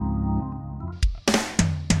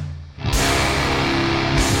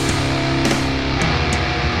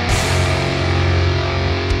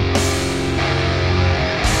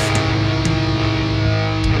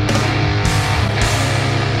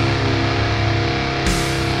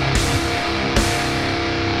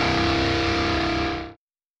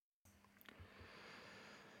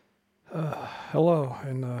Hello,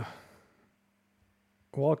 and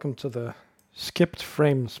welcome to the Skipped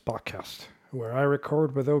Frames podcast, where I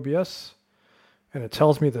record with OBS, and it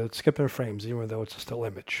tells me that it's skipping frames, even though it's a still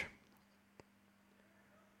image.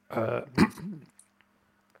 I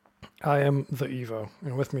am the Evo,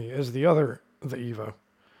 and with me is the other the Evo,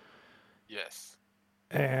 Yes.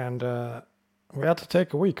 and we had to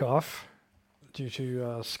take a week off due to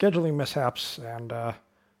scheduling mishaps. And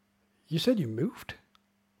you said you moved?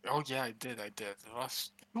 Oh yeah, I did. The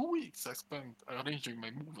last 2 weeks I spent arranging my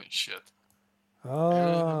move and shit. And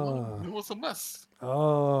Ah, it was a mess.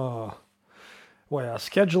 oh, well, yeah,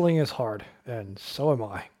 scheduling is hard, and so am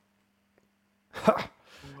I. Ha,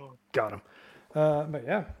 Oh, got him. But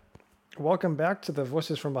yeah, welcome back to the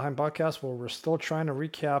Voices from Behind podcast, where we're still trying to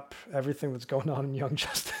recap everything that's going on in Young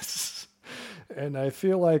Justice. And I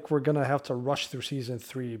feel like we're going to have to rush through season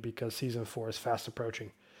 3 because season 4 is fast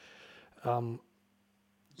approaching. yeah.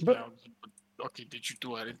 But Okay, did you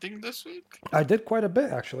do anything this week? I did quite a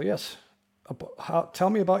bit, actually, yes. Tell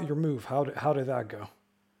me about your move. How did that go?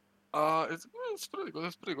 It's pretty good.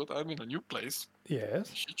 It's pretty good. I'm in a new place.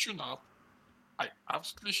 Yes. Shit you not. I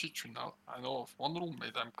absolutely shit you not. I know of one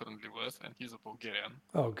roommate I'm currently with, and he's a Bulgarian.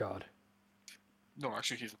 Oh, God. No,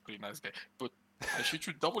 actually, he's a pretty nice guy. But I shit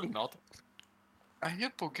you doubly not. I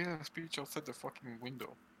hear Bulgarian speech outside the fucking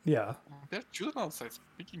window. Yeah. There are children outside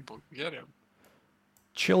speaking Bulgarian.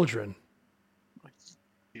 Children Like,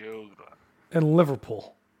 children. in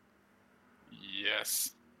Liverpool.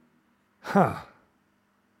 Yes, Huh.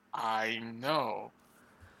 I know.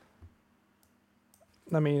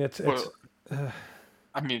 I mean, it's Well,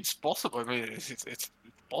 I mean, it's possible. I mean, it's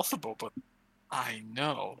possible, but I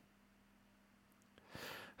know.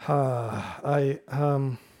 I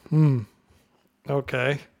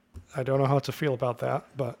okay. I don't know how to feel about that,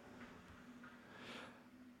 but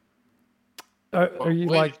are But you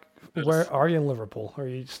wait, like, where there's are you in Liverpool? Are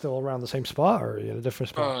you still around the same spot, or are you in a different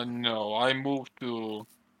spot? no. I moved to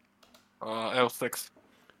L6,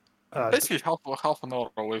 Uh, d- basically half an hour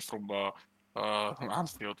away from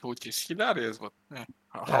Anfield, which is hilarious, but eh,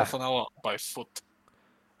 half an hour by foot.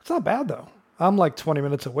 it's not bad though. I'm like 20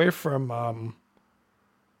 minutes away from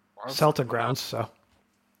That's Celtic bad. grounds, so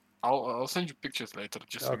I'll send you pictures later.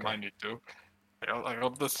 Just okay. remind me to. I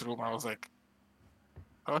got this room. I was like,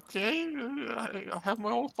 okay, I have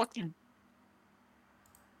my own fucking.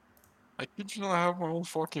 I kid you not, I have my own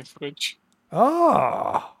fucking fridge.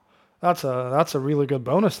 Oh, that's a really good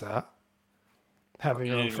bonus. That I having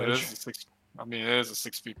your own mean, it fridge. is a six. I mean, it is a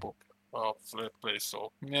six people flat place,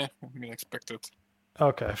 so yeah, I mean, expected.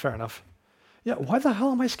 Okay, fair enough. Yeah, why the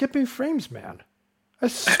hell am I skipping frames, man? I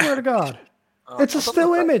swear to God, it's a Other than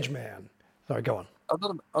still that, image, man. Sorry, go on. other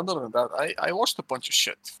than that, I watched a bunch of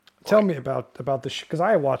shit. Tell Like me about this because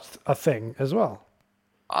I watched a thing as well.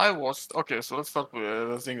 I watched. Okay, so let's start with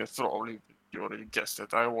the thing that probably you already guessed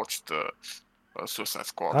it. I watched Suicide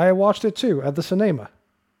Squad, I watched it too at the cinema.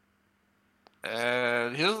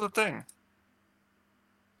 and here's the thing: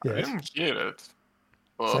 I Yes, didn't hate it,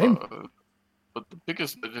 same. but the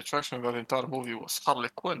biggest detraction of that entire movie was Harley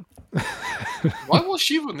Quinn. Why was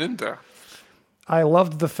she even in there? I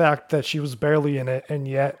loved the fact that she was barely in it, and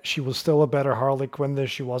yet she was still a better Harley Quinn than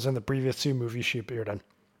she was in the previous two movies she appeared in.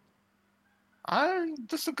 I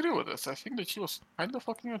disagree with this. I think that she was kind of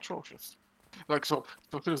fucking atrocious. Like, so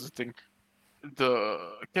here's the thing: the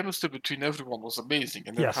chemistry between everyone was amazing,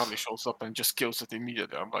 and then Yes. Harley shows up and just kills it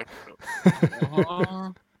immediately. I'm like,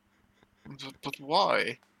 uh, but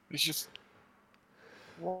why? It's just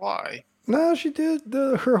why? No, she did.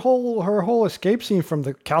 Her whole escape scene from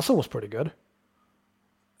the castle was pretty good.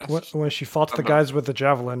 When she fought the And then, guys with the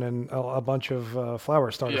javelin and a bunch of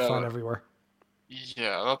flowers started flying yeah, everywhere.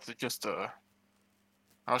 yeah, that's just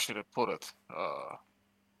how should I put it?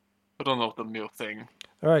 I don't know the meal thing.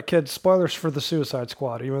 All right, kids. Spoilers for the Suicide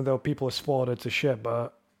Squad. Even though people have spoiled it to shit,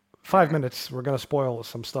 but 5 minutes we're gonna spoil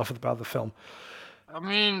some stuff about the film. I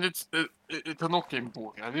mean, it's an okay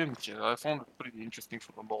movie. I didn't care. I found it pretty interesting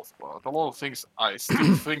for the most part. A lot of things I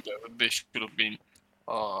still think that they should have been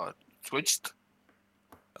uh switched.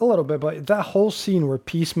 A little bit, but that whole scene where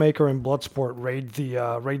Peacemaker and Bloodsport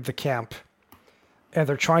raid the camp, and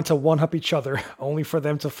they're trying to one up each other, only for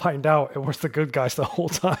them to find out it was the good guys the whole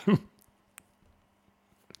time.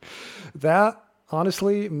 That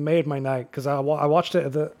honestly made my night because I watched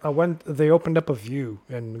it. I went. They opened up a view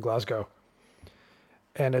in Glasgow,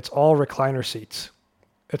 and it's all recliner seats.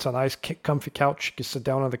 It's a nice, comfy couch. You can sit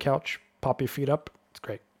down on the couch, pop your feet up. It's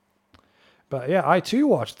great. But yeah, I too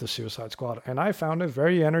watched the Suicide Squad, and I found it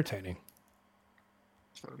very entertaining.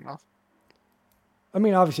 Fair enough. I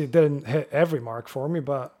mean, obviously, it didn't hit every mark for me,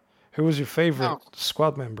 but who was your favorite No,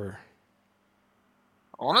 squad member?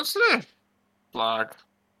 Honestly, Flag.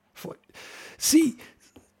 Fl- See,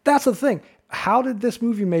 that's the thing. How did this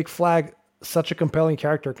movie make Flag such a compelling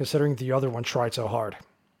character considering the other one tried so hard?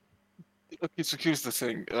 Okay, so here's the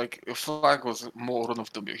thing. Like, Flag was more run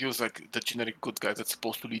of the mill. He was like the generic good guy that's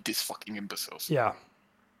supposed to lead these fucking imbeciles. Yeah.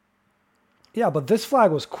 Yeah, but this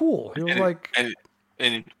Flag was cool. He was And it, like, and it,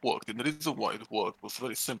 and it worked. And the reason why it worked was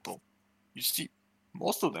very simple. You see,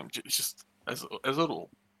 most of them just as a rule,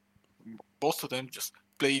 most of them just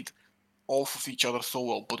played off of each other so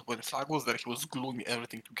well. But when Flag was there, he was gluing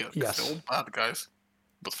everything together because they're yes. all bad guys,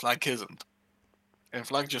 but Flag isn't. And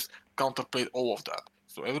Flag just counterplayed all of that.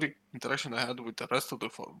 So every interaction I had with the rest of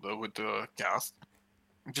with the cast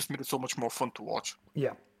just made it so much more fun to watch.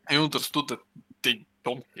 Yeah. I understood that they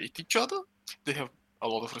don't hate each other. They have a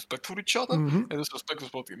lot of respect for each other, Hmm. and this respect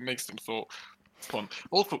is what makes them so fun.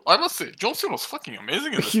 Also, I must say, John Cena was fucking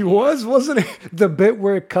amazing in this He movie. was, wasn't he? The bit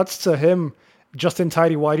where it cuts to him just in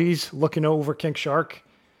tidy whities looking over King Shark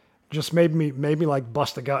just made me like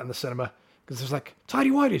bust a gut in the cinema because there's like tidy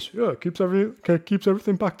whities, yeah, keeps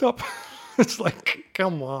everything backed up. It's like,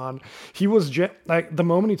 come on. He was like the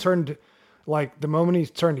moment he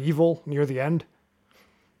turned evil near the end,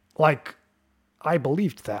 like I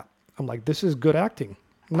believed that. I'm like, this is good acting.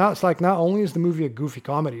 It's like not only is the movie a goofy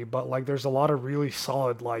comedy, but like there's a lot of really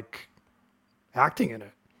solid like acting in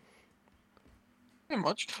it. Pretty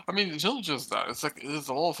much. I mean, it's not just that. It's like there's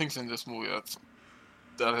a lot of things in this movie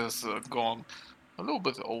that has gone a little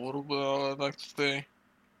bit over, I'd like to say,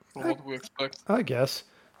 from I, what we expect. I guess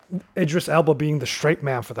Idris Elba being the straight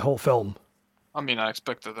man for the whole film. I mean, I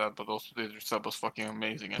expected that, but also the Idris was fucking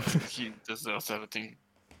amazing, and he deserves everything.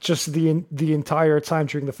 Just the entire time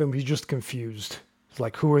during the film, he's just confused. It's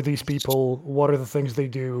like, who are these people? What are the things they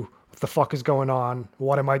do? What the fuck is going on?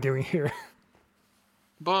 What am I doing here?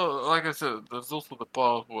 But like I said, there's also the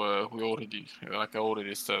part where like I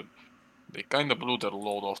already said, they kind of blew their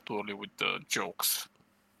load off too early with the jokes.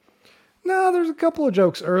 No, there's a couple of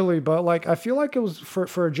jokes early, but like I feel like it was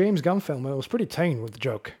for a James Gunn film, it was pretty tame with the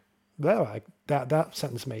joke. That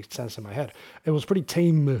sentence makes sense in my head. It was pretty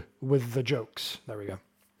tame with the jokes. There we go.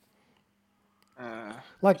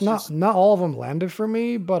 Like It's just, not all of them landed for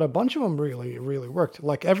me, but a bunch of them really worked.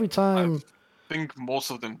 Like I think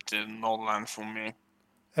most of them did not land for me.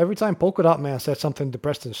 every time Polka Dot Man said something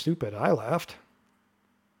depressed and stupid, I laughed.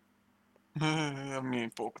 I mean,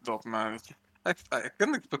 Polka Dot Man. I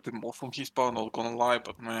kind of expected more from his part, not gonna lie,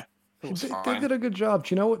 but man, it was They fine. did a good job.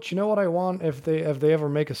 Do you know what? Do you know what I want if they ever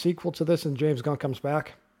make a sequel to this and James Gunn comes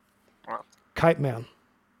back? Well, Kite Man.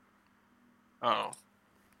 oh.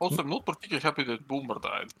 Also, I'm not particularly happy that Boomer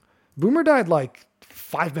died. Boomer died like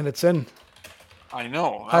 5 minutes in. I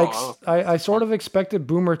know. Oh, I sort of expected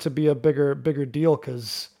Boomer to be a bigger deal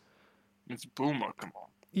because it's Boomer. Come on.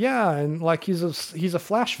 yeah, and like he's a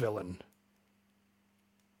Flash villain.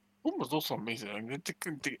 Boomer's also amazing.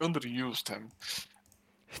 They underused him.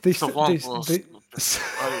 They Savant was.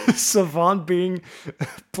 I, Savant being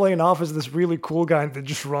playing off as this really cool guy that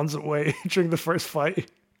just runs away during the first fight.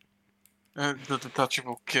 the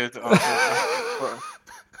detachable kid. I,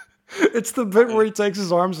 It's the bit where he takes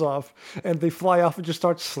his arms off and they fly off and just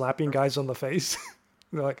start slapping guys on the face.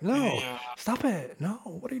 They're like, no, yeah. stop it. No,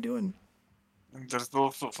 what are you doing? And there's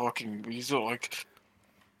also fucking Weasel. Like,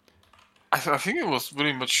 I think it was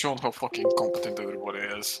very much shown how fucking competent everybody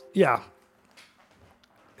is. Yeah.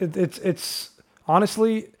 It's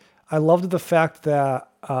honestly, I loved the fact that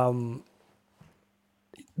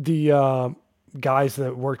the guys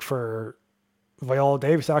that worked for Viola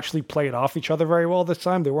Davis actually played off each other very well this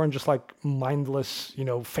time. They weren't just like mindless,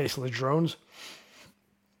 faceless drones.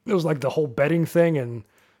 It was like the whole betting thing and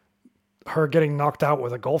her getting knocked out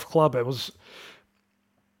with a golf club. It was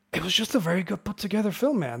just a very good put together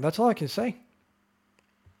film, man. That's all I can say.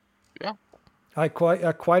 Yeah. I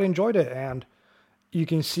quite enjoyed it, and you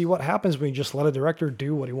can see what happens when you just let a director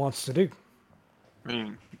do what he wants to do. I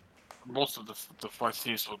mean, most of the fight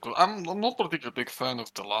scenes were good. I'm not particularly big fan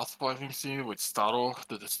of the last fighting scene with Starro,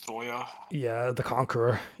 the Destroyer. Yeah, the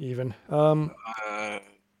Conqueror, even. Uh,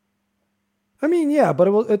 I mean, yeah, but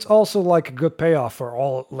it's also like a good payoff for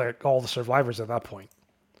all the survivors at that point.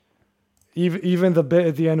 Even the bit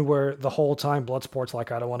at the end where the whole time Bloodsport's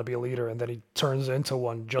like, I don't want to be a leader, and then he turns into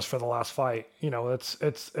one just for the last fight.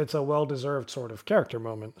 It's a well deserved sort of character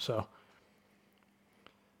moment. So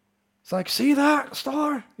it's like, see that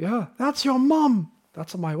star? Yeah, that's your mom.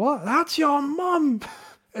 That's my what? That's your mom.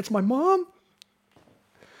 It's my mom.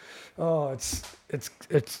 Oh, it's.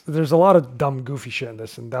 There's a lot of dumb, goofy shit in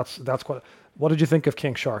this, and that's what. What did you think of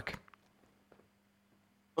King Shark?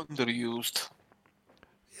 underused.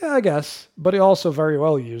 Yeah, I guess, but he also very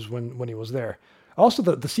well used when he was there. Also,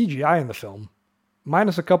 the CGI in the film,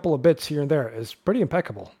 minus a couple of bits here and there, is pretty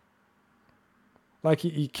impeccable. Like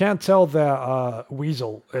you can't tell that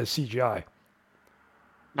Weasel is CGI,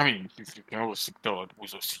 I mean, you can always tell it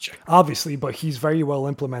was a CGI. obviously, but he's very well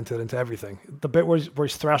implemented into everything. The bit where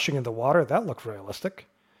he's thrashing in the water, that looked realistic,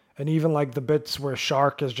 and even like the bits where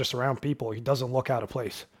Shark is just around people, he doesn't look out of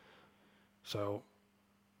place. So,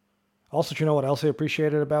 also, do you know what else I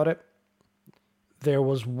appreciated about it? There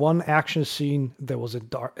was one action scene that was in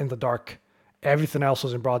the dark. Everything else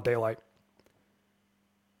was in broad daylight.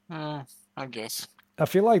 I guess. I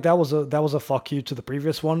feel like that was a fuck you to the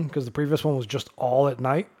previous one because the previous one was just all at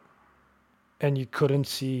night and you couldn't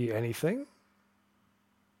see anything.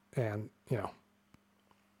 And but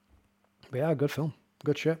yeah, good film,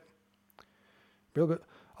 good shit, real good.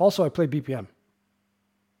 Also, I played BPM.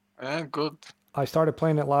 Good. I started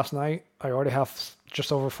playing it last night. I already have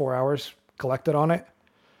just over 4 hours collected on it.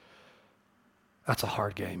 That's a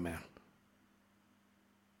hard game, man.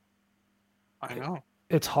 I know.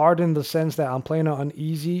 It's hard in the sense that I'm playing it on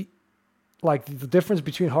easy. Like the difference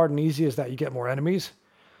between hard and easy is that you get more enemies,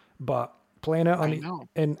 but playing it on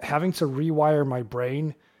and having to rewire my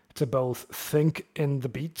brain to both think in the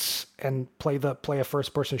beats and play a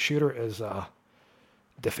first person shooter is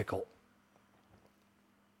difficult.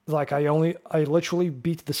 Like I literally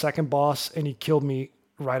beat the second boss and he killed me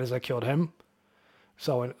right as I killed him.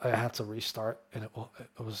 So I had to restart and it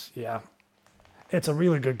was yeah. It's a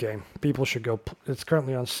really good game. People should go. It's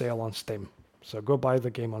currently on sale on Steam. So go buy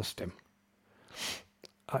the game on Steam.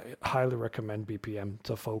 I highly recommend BPM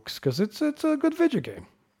to folks because it's a good video game.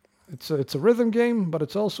 It's a rhythm game, but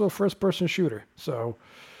it's also a first person shooter. So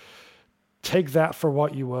take that for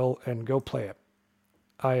what you will and go play it.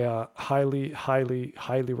 I highly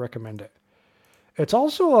recommend it. It's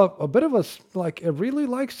also a bit of a like it really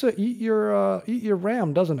likes to eat your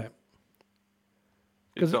RAM, doesn't it?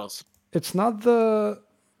 It does. It's not the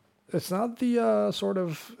sort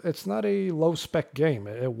of it's not a low spec game.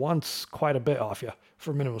 It wants quite a bit off you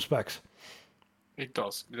for minimum specs. It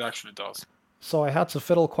does. It actually does. So I had to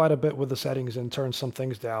fiddle quite a bit with the settings and turn some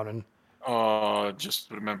things down and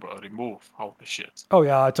just remember remove all the shit. oh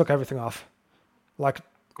yeah, I took everything off. Like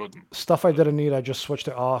Good. Stuff I didn't need, I just switched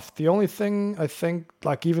it off. The only thing I think,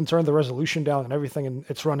 like even turned the resolution down and everything, and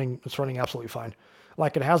it's running absolutely fine.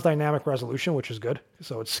 Like it has dynamic resolution, which is good,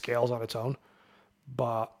 so it scales on its own.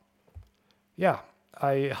 But yeah,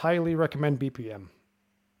 I highly recommend BPM,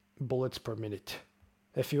 bullets per minute.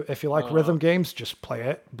 If you like rhythm games, just play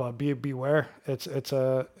it, but beware. It's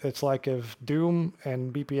like if Doom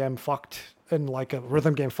and BPM fucked and like a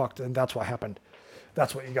rhythm game fucked, and that's what happened.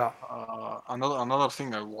 That's what you got. Another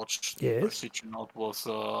thing I watched, Yes. I shit you not, was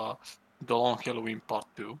The Long Halloween Part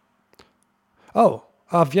 2. Oh,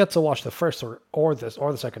 I've yet to watch the first or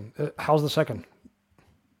the second. How's the second?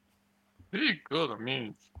 Pretty good. I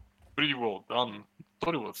mean, pretty well done.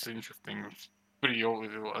 Thought it was interesting. Pretty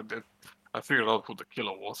I figured out who the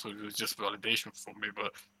killer was, so it was just validation for me.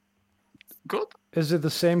 But good. Is it the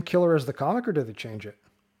same killer as the comic, or did they change it?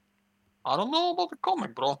 I don't know about the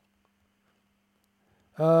comic, bro.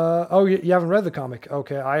 Oh, you haven't read the comic.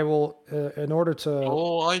 Okay, I will. In order to.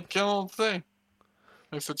 Oh, I cannot say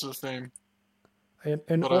if it's the same.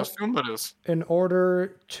 But I assume it is. In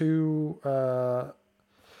order to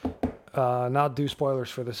not do spoilers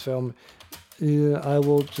for this film, I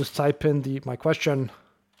will just type in my question.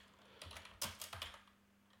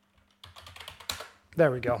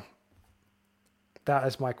 There we go. That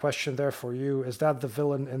is my question there for you. Is that the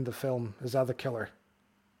villain in the film? Is that the killer?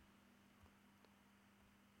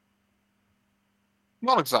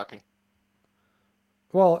 Not exactly.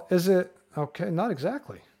 Well, is it okay? Not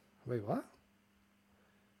exactly. Wait, what?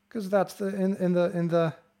 Because that's in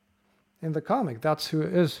the comic. That's who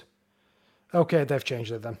it is. Okay, they've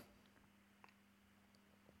changed it then.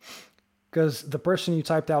 Because the person you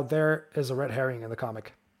typed out there is a red herring in the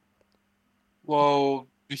comic. Well,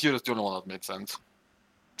 here is the only one that made sense.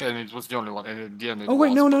 And it was the only one. And in the end, oh,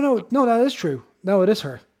 wait, no, that is true. No, it is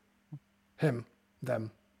her. Him.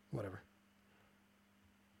 Them. Whatever.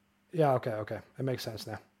 Yeah, okay. It makes sense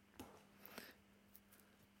now.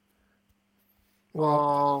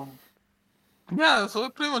 Well, yeah, so I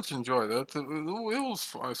pretty much enjoyed it. It was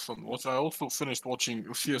fun watch. I also finished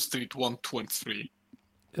watching Fear Street 1, 2, and 3.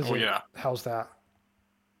 Yeah. How's that?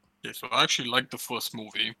 Yeah, so I actually liked the first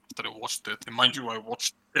movie that I watched it. And mind you, I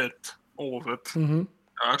watched all of it. Mm-hmm.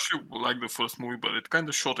 I actually liked the first movie, but it kind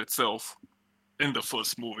of shot itself in the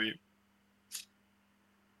first movie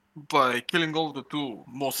by killing all the two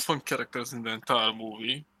most fun characters in the entire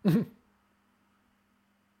movie. Mm-hmm.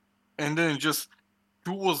 And then just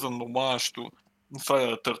was an homage to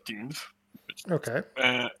Friday the 13th. Okay.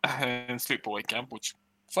 And Sleepaway Camp, which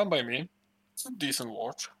fun by me. It's a decent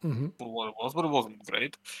watch Mm-hmm. for what it was, but it wasn't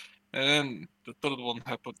great. And then the third one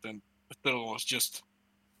happened, and the third one was just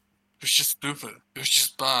stupid. It was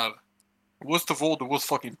just bad. Worst of all, the worst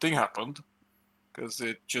fucking thing happened because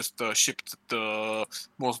it just shipped the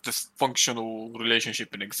most dysfunctional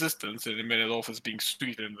relationship in existence, and it made it off as being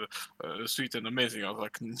sweet and amazing. I was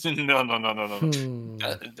like, no, no, no, no, no, no. Hmm.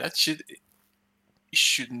 That shit it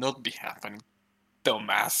should not be happening,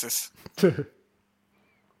 dumbasses.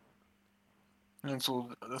 And so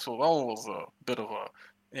that was a bit of a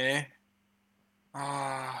eh.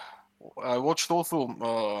 Uh, I watched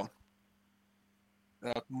also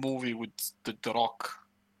that movie with the Rock,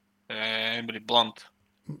 Emily Blunt.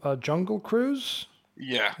 Jungle Cruise?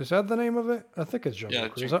 Yeah, Is that the name of it? I think it's Jungle yeah,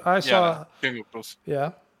 Cruise. I yeah, saw. Jungle Cruise.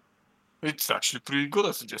 Yeah. It's actually pretty good.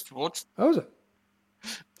 I suggest you watch. Oh, is it?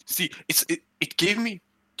 See, it gave me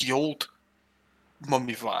the old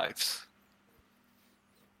Mummy vibes.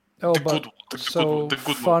 Oh, The good but one, so the good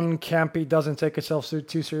movie. fun, campy, doesn't take itself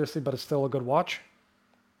too seriously, but it's still a good watch.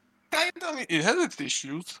 Kind of, I mean, it has its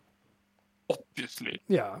issues, obviously,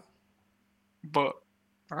 Yeah. but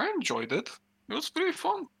I enjoyed it. It was pretty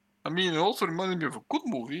fun. I mean, it also reminded me of a good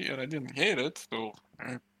movie, and I didn't hate it, so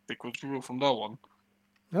I take what you will from that one.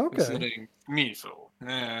 Okay. Considering me, so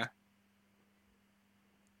yeah.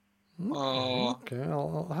 Uh, Okay.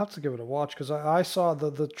 I'll have to give it a watch because I saw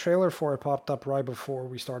the trailer for it popped up right before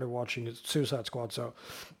we started watching Suicide Squad. So,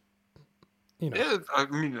 you know. yeah. I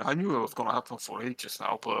mean, I knew it was gonna happen for ages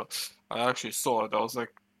now, but I actually saw it. I was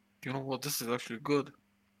like, you know what? This is actually good.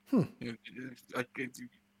 Hmm. You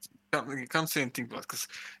can't say anything bad because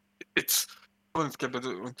it's but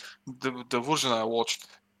the version I watched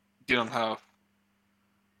didn't have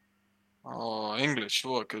English.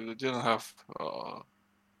 Look, it didn't have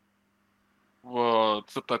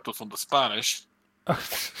subtitles on the Spanish.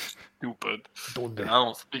 Stupid. And ¿Dónde? I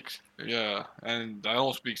don't speak, yeah, and I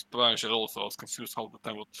don't speak Spanish at all, so I was confused all the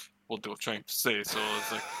time what they were trying to say. So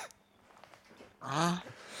it's like, huh?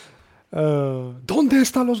 ¿Dónde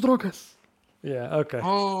están los drogas? Yeah. Okay.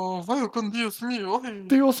 Oh, vaya con Dios mío, ay,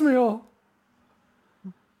 Dios mío.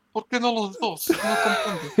 ¿por qué no los dos? No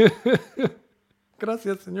comprendo.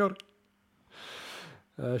 Gracias, señor.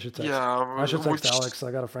 I should text. I Yeah, should text which Alex.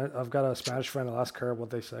 I got a friend. I've got a Spanish friend. I'll ask her what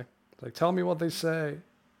they say. Like, tell me what they say.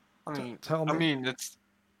 I mean, Tell I me. mean, it's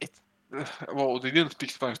well, they didn't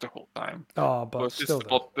speak Spanish the whole time, Oh, but but since still,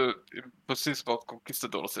 though. about the but since about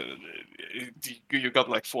conquistadors, you got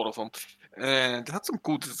like four of them, and they had some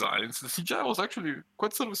cool designs. The CGI was actually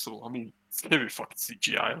quite serviceable. I mean, it's heavy fucking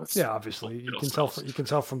CGI. Let's Yeah, not obviously, kid you can tell. ourselves. You can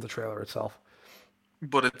tell from the trailer itself.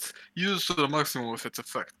 But it's used to the maximum of its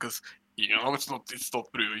effect because it's not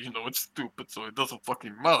real. It's stupid, so it doesn't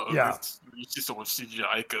fucking matter. Yeah. You see so much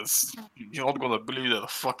CGI because you're not gonna believe that a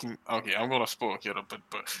fucking okay. I'm gonna spoil here a bit,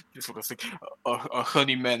 but just for the thing, a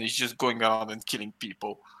honey man is just going around and killing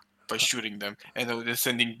people by shooting them, and then they're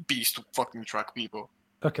sending bees to fucking track people.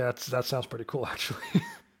 Okay, that sounds pretty cool, actually.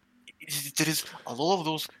 There is a lot of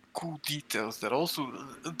those cool details that also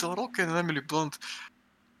The Rock and Emily Blunt.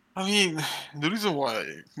 I mean, the reason why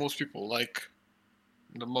most people like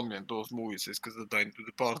the Mummy and those movies is because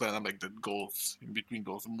the power dynamic that goes in between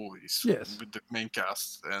those movies Yes. with the main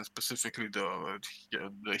cast and specifically the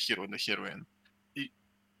hero and the heroine. It,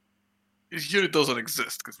 Here it doesn't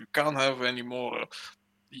exist because we can't have any more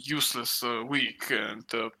useless, weak, and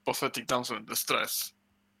pathetic damsel in distress.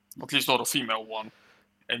 At least not a female one.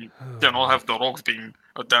 And you cannot have the Rock being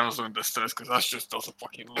a damsel in distress because that just doesn't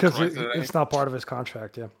fucking look Because right. it's not part of his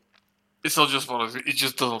contract. Yeah. It's not just one of it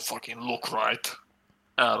just doesn't fucking look right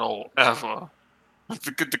at all ever.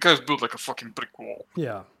 The guy's built like a fucking brick wall.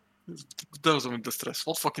 Yeah. Damsel in distress.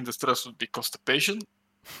 What fucking distress would be constipation?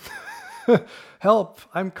 Help!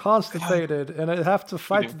 I'm constipated, and I have to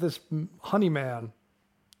Pretty, fight this honey man.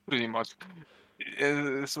 pretty much.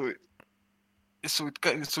 So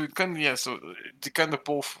they kind of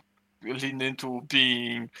both lean into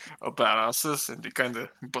being badasses, and they kind of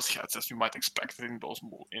bust heads as you might expect in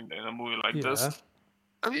a movie like this. Yeah.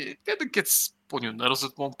 I mean, it kind of gets on your nerves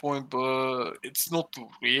at one point, but it's not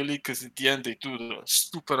really because at the end they do the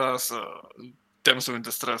stupid ass damsel in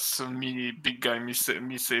distress, me big guy, me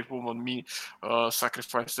save woman, me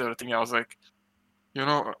sacrifice everything. I was like,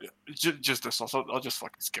 just this one. So I'll just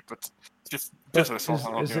fucking skip it. Just But this one.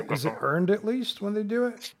 I'm not even is it gonna. earned at least when they do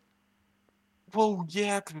it? Well,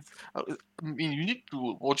 yeah. 'Cause, I mean, you need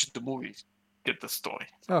to watch the movie, get the story.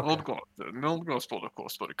 So Okay. I'm not gonna spoil the core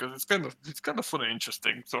story because it's kind of fun and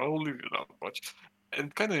interesting. So I'll leave you that much.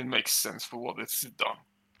 And kind of it makes sense for what it's done.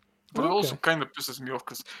 But it also Okay. kind of pisses me off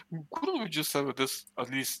because couldn't we just have this at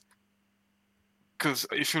least because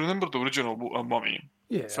if you remember the original Mummy,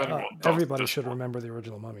 if Yeah, anyone does everybody this should one, remember the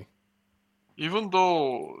original Mummy. even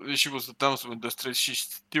though she was the damsel in distress, she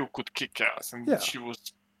still could kick ass, and Yeah. she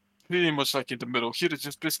was pretty much like in the middle. Here it's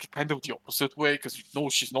just basically kind of the opposite way, because you know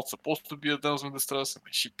she's not supposed to be a damsel in distress, and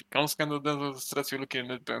she becomes kind of damsel in distress. You're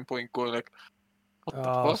looking at the point going like, what the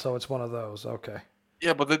Oh, fuck? so it's one of those. Okay.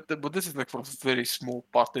 Yeah, but this is like for a very small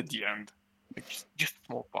part at the end, like just a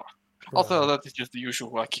small part. After Right. that, it's just the usual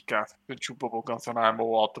like kick ass, shoot bubble guns and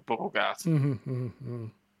ammo out the bubble gas. Mm-hmm, mm-hmm, mm-hmm.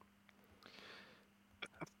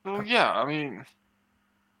 So yeah, I mean,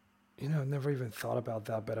 I've never even thought about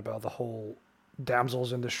that bit about the whole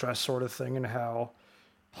damsels in distress sort of thing and how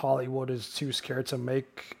Hollywood is too scared to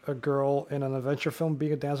make a girl in an adventure film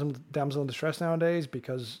being a damsel in distress nowadays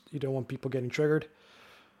because you don't want people getting triggered.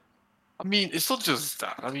 it's not just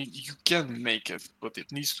that. I mean, you can make it, but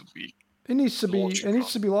it needs to be It needs logical.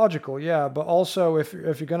 to be logical, yeah. But also, if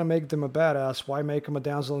you're gonna make them a badass, why make them a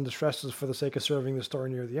damsel in distress just for the sake of serving the story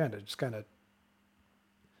near the end? It just kind of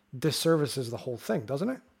disservices the whole thing, doesn't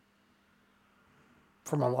it?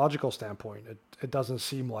 From a Uh, logical standpoint, it doesn't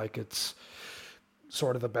seem like it's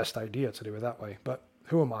sort of the best idea to do it that way. But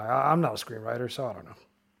who am I? I'm not a screenwriter, so I don't know.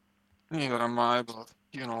 Neither am I, but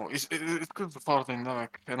it's good for power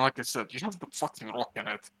dynamic. And like I said, you have the fucking Rock in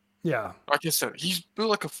it. Yeah. Like I said, he's built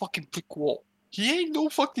like a fucking brick wall. He ain't no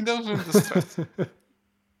fucking damsel in distress.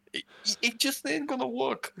 It just ain't gonna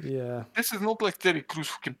work. Yeah. This is not like Terry Crews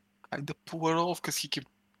who can kind of pull it off because he can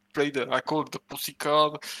play I call it the pussy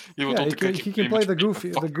card, even Yeah, though he the guy can can he can pretty play much the beat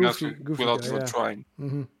my goofy fucking ass without guy. even Yeah. trying.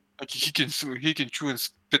 Hmm. Like he can chew and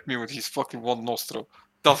spit me with his fucking one nostril.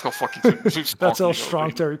 That's how fucking strong That's how he is.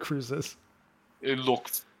 strong Terry Crews is. It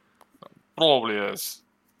looked probably is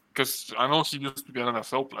because I know he used to be an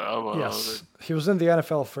NFL player, but Yes, he was in the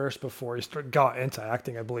NFL first before he got into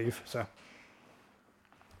acting, I believe. So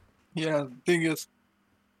yeah, the thing is,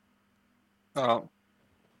 uh,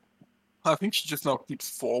 I think he just now keeps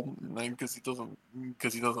form, like, because he doesn't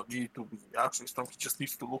need to be actually strong. He just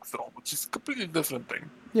needs to look strong, which is a completely different thing.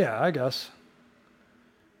 yeah, I guess.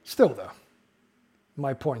 Still though,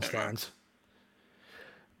 my point Anyway, stands.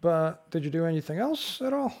 But did you do anything else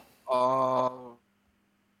at all? uh,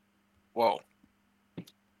 well,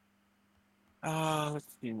 let's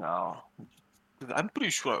see now. I'm pretty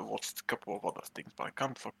sure I watched a couple of other things, but I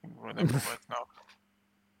can't fucking remember right now.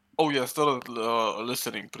 Oh yeah, I started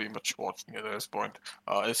listening, pretty much watching at this point.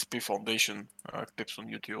 SP Foundation clips on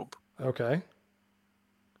YouTube. Okay.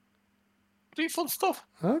 Pretty fun stuff.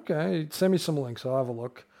 Okay. Send me some links. I'll have a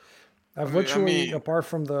look. I've I literally, mean, apart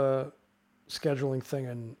from the scheduling thing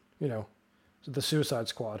and the Suicide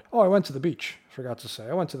Squad. Oh, I went to the beach. Forgot to say,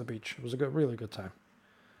 I went to the beach. It was a really good time.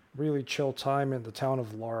 Really chill time in the town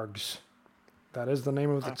of Largs. That is the name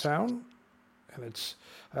of the that's town, and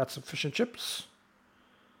I had some fish and chips.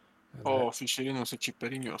 And oh, Ficherinos e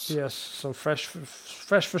Chiperinos. yes, some fresh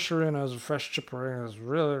fisherinas, fresh chipperinas.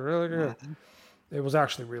 Really, really good. Mhm. It was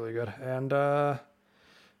actually really good. And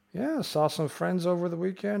yeah, saw some friends over the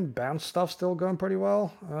weekend. Bounce stuff still going pretty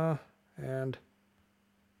well. And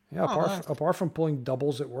yeah, Oh, nice. apart from pulling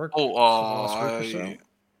doubles at work Oh, for the last week or so,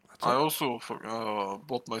 that's I it. also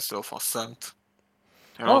bought myself a scent.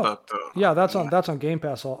 You know Oh, that yeah, yeah, that's on Game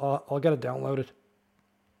Pass. I'll get it downloaded.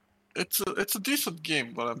 it's a decent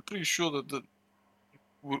game, but I'm pretty sure that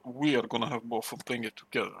we are gonna have more fun playing it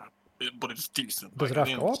together. But it's decent. Does it Like I have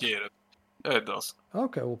didn't co-op? hate it. Yeah, it does.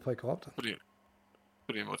 Okay, we'll play co-op then. Pretty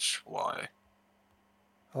pretty much why.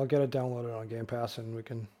 I'll get it downloaded on Game Pass, and we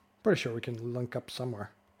can. Pretty sure we can link up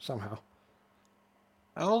somewhere somehow.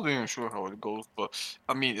 I'm not even sure how it goes, but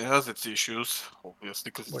it has its issues,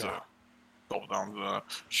 obviously, because Well, it's yeah. a top-down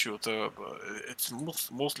shooter, but it's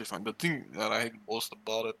mostly fine. The thing that I hate most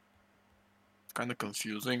about it, it's kind of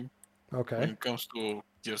confusing when Okay. it comes to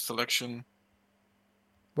gear selection.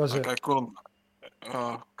 Was Like it? I couldn't,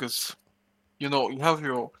 because you have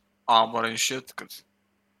your armor and shit,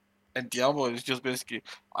 and the armor is just basically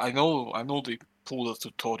I know they pulled a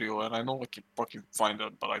tutorial and I know I can fucking find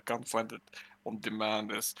it, but I can't find it on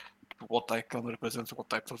demand as what icon represents what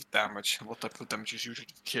type of damage and what type of damage is usually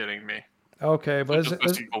killing me. Okay, So but just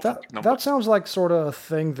basically go for that big that numbers. sounds like sort of a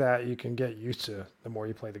thing that you can get used to the more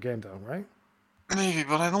you play the game, though, right? Maybe,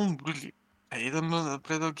 but I don't really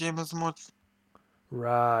play the game as much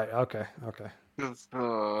Right. Okay. Okay. because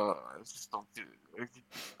I just don't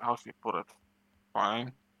how should you put it?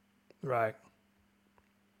 Fine. Right.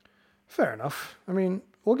 Fair enough. I mean,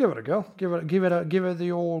 we'll give it a go. Give it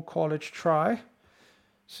the old college try.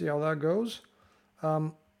 See how that goes.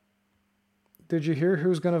 Um, did you hear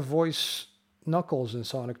who's gonna voice Knuckles in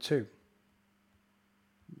Sonic 2?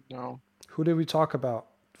 No. Who did we talk about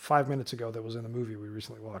 5 minutes ago that was in the movie we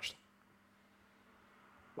recently watched.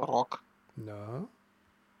 The Rock. No.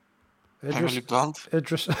 Emily Blunt.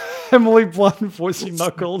 Idris Emily Blunt voicing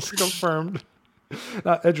Knuckles confirmed.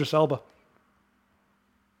 Not Idris Elba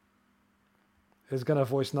is gonna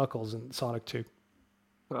voice Knuckles in Sonic 2.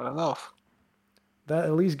 Fair enough. That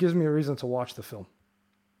at least gives me a reason to watch the film.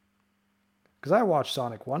 Because I watched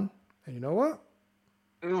Sonic 1, and you know what?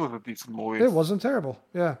 It was a decent movie. It wasn't terrible.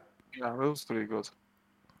 Yeah. Yeah, it was pretty good.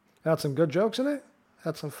 Had some good jokes in it.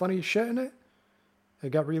 Had some funny shit in it.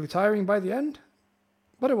 It got really tiring by the end,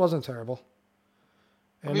 but it wasn't terrible.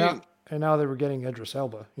 And now they were getting Idris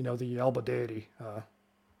Elba, the Elba deity.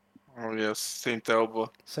 Oh yes, Saint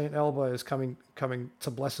Elba. Saint Elba is coming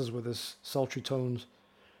to bless us with his sultry tones.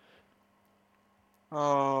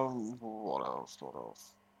 What else? What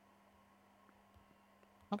else?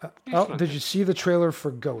 Did you see the trailer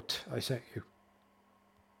for Goat I sent you?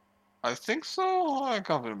 I think so. I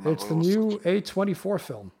can't remember. It's the new A24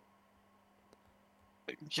 film.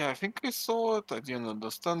 Yeah, I think I saw it. I didn't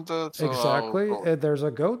understand that. So Exactly. There's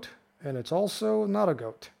a goat, and it's also not a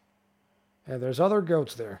goat. And there's other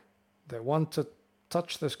goats there that want to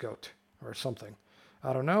touch this goat or something.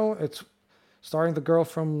 I don't know. It's starring the girl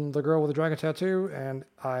with the dragon tattoo, and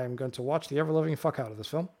I'm going to watch the ever-living fuck out of this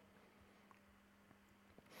film.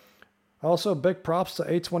 Also, big props to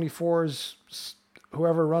A24's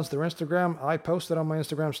whoever runs their Instagram. I posted on my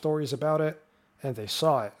Instagram stories about it, and they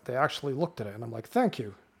saw it. They actually looked at it, and I'm like, thank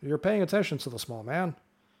you. You're paying attention to the small man.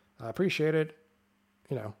 I appreciate it.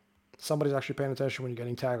 Somebody's actually paying attention when you're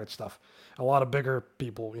getting tagged at stuff. A lot of bigger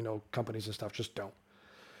people, companies and stuff just don't.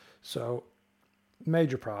 So,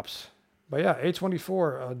 major props. But yeah,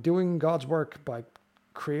 A24 doing God's work by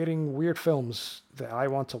creating weird films that I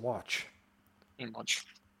want to watch. Pretty much.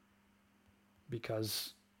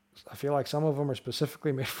 Because I feel like some of them are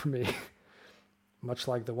specifically made for me. Much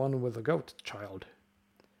like the one with the goat child.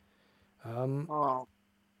 Yeah,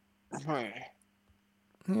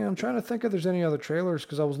 I'm trying to think if there's any other trailers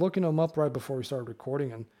because I was looking them up right before we started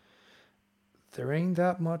recording, and there ain't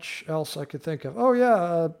that much else I could think of. Oh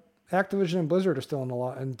yeah, Activision and Blizzard are still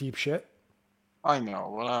in deep shit. I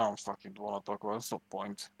know, but I don't fucking want to talk about it. It's no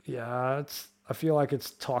point. Yeah, I feel like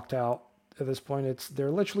it's talked out at this point. They're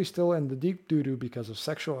literally still in the deep doo-doo because of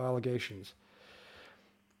sexual allegations.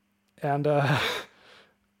 And the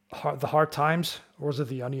Hard Times, or was it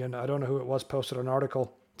The Onion? I don't know who it was, posted an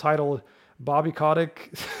article titled Bobby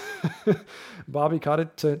Kotick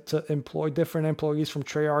to employ different employees from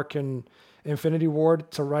Treyarch and Infinity Ward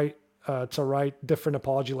to write different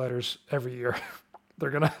apology letters every year. they're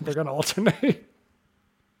gonna alternate.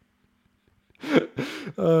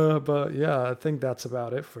 But yeah, I think that's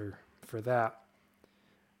about it for that.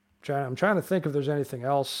 I'm trying to think if there's anything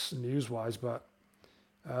else news wise, but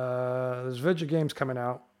there's video games coming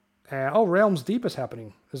out. And Realms Deep is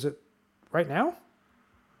happening. Is it right now?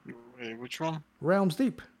 Wait, which one? Realms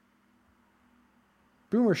Deep.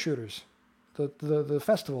 Boomer Shooters. The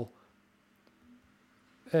festival.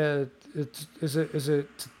 Is it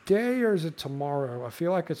today or is it tomorrow? I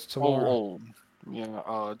feel like it's tomorrow.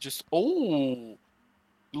 Yeah.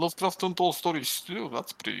 Lovecraft Untold Stories too.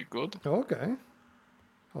 That's pretty good. Okay.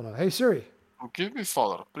 Hold on. Hey Siri. Forgive me,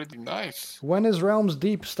 Father. Pretty nice. When is Realms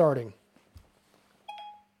Deep starting?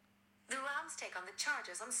 The Rams take on the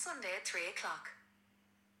Chargers on Sunday at 3 o'clock.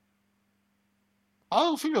 I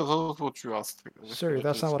don't think that was what you asked. Siri,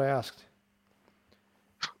 that's not what I asked.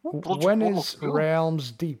 Project When is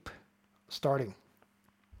Realms Deep starting?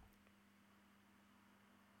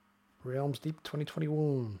 Realms Deep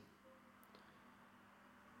 2021.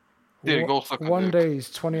 There you go. 1 days,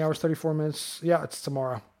 20 hours, 34 minutes. Yeah, it's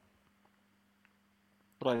tomorrow.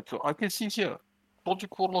 Right, so I can see here.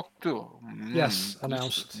 Project Warlock 2. Yes,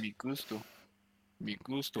 announced. Mi gusto.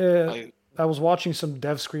 I was watching some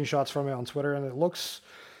dev screenshots from it on Twitter, and it looks.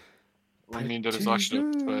 I mean, there is actually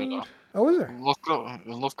a trailer. Oh, is there?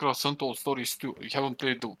 Lovecraft Untold Stories 2. You haven't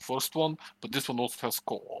played the first one, but this one also has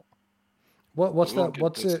co-op. What's that?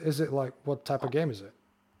 What's it? Is it like what type of game is it?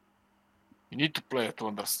 You need to play it to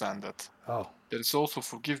understand that. Oh. There is also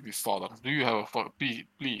Forgive Me, Father. Do you have a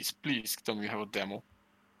please tell me you have a demo?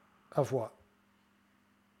 Of what?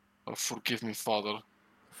 Forgive Me, Father.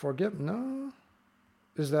 No.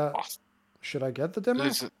 Is that? Should I get the demo?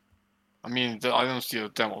 I don't see a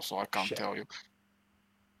demo, so I can't tell you.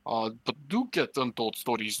 But do get Untold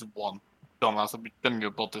Stories 1. Dumbass, I've been telling you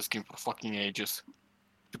about this game for fucking ages.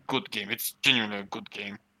 It's a good game. It's genuinely a good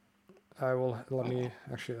game. I will.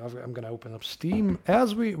 I'm gonna open up Steam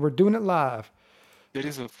as we're doing it live. There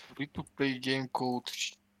is a free-to-play game called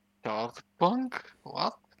Sharkpunk.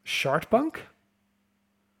 What? Sharkpunk?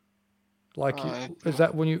 Like, is It's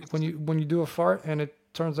that when you do a fart and it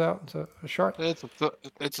turns out to a shark? it's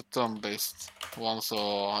a turn-based one,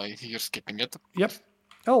 so you're skipping it. Yep.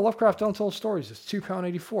 Oh, Lovecraft Untold Stories. It's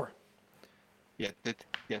 £2.84. Get it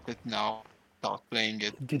now. Start playing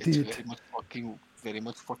it. Get It's it. very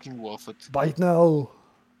much fucking worth it. Bite now.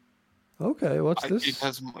 Okay, what's It this?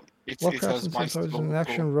 has it Lovecraft has my Untold Stories is an slow pro.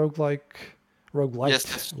 action Yes,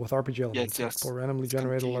 roguelite with RPG elements. yes. Explore randomly It's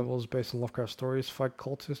generated continue. levels based on Lovecraft stories, fight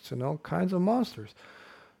cultists, and all kinds of monsters.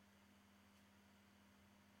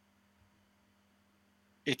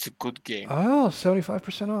 It's a good game. Oh,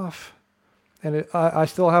 75% off. And I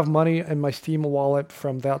still have money in my Steam wallet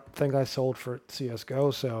from that thing I sold for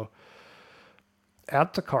CSGO, so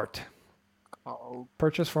add to cart. Oh,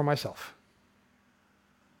 Purchase for myself.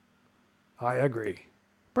 I agree.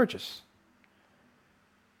 Purchase.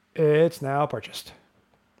 It's now purchased.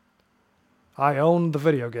 I own the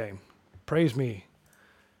video game. Praise me.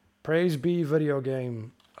 Praise be video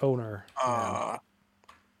game owner. Man.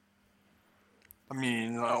 I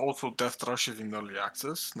mean, also Death Rush is in early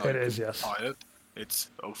access. Now It you is, can yes. buy it. It's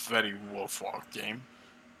a very worthwhile game.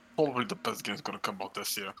 Probably the best game is gonna come out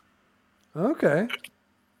this year. Okay.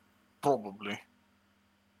 Probably.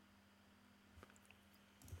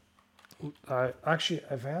 I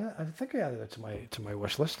think I added it to my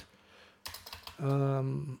wish list. Yeah.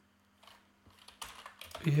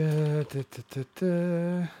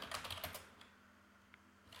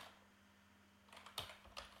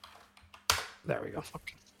 There we go.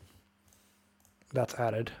 That's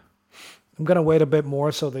added. I'm gonna wait a bit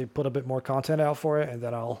more so they put a bit more content out for it, and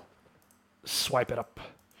then I'll swipe it up.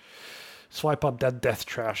 Swipe up that death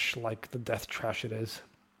trash like the death trash it is.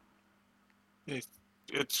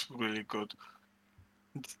 It's really good.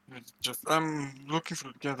 It's just I'm looking for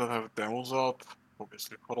the games that have demos up.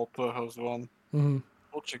 Obviously, Horror has one. Mm-hmm.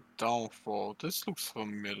 Project Downfall. This looks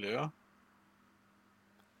familiar.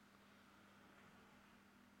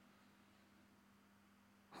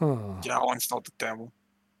 Huh. Yeah, I'll install the demo.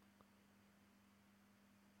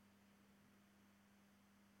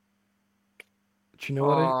 Do you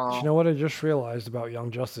know what I just realized about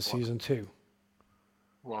Young Justice What? Season 2?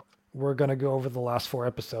 What? We're gonna go over the last 4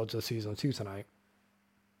 episodes of Season 2 tonight.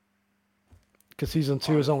 Because Season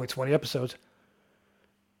 2 is only 20 episodes.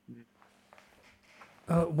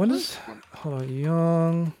 When is... Hold on.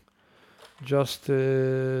 Young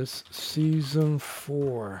Justice Season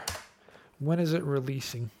 4. When is it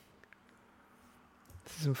releasing?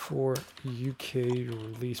 Season 4 UK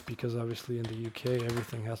release, because obviously in the UK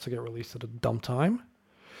everything has to get released at a dumb time.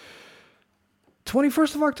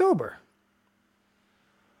 21st of October.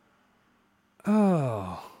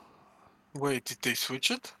 Oh. Wait, did they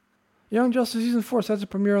switch it? Young Justice Season 4 set to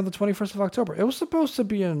premiere on the 21st of October. It was supposed to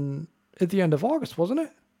be at the end of August, wasn't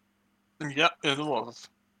it? Yeah, it was.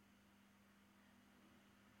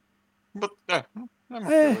 But yeah, I'm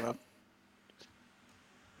okay with that.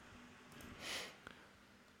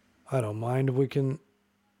 I don't mind. We're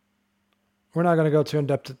not going to go too in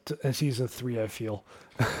depth in Season 3, I feel.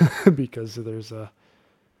 Because there's a...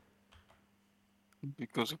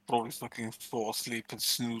 Because you're probably fucking fall asleep and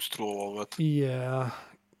snooze through all of it. Yeah.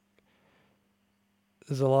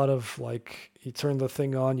 There's a lot of, like, you turn the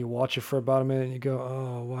thing on, you watch it for about a minute, and you go,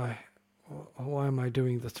 oh, why? Why am I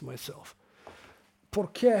doing this to myself? ¿Por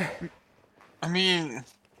qué? I mean,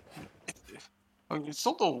 it's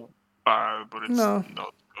not all bad, but it's No.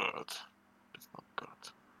 not good. It's not good.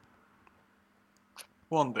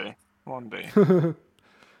 One day.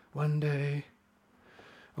 One day.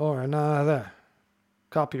 Or another.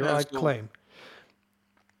 Copyright so, claim.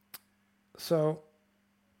 So,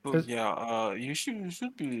 you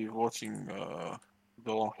should be watching The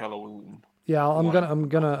Long Halloween. yeah, I'm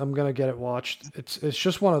gonna get it watched. It's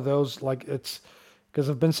just one of those, like, it's because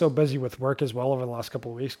I've been so busy with work as well over the last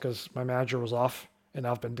couple of weeks because my manager was off and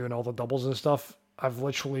I've been doing all the doubles and stuff. I'll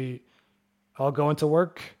go into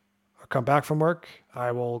work, I'll come back from work,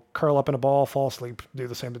 I will curl up in a ball, fall asleep, do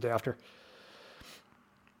the same the day after.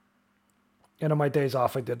 And on my days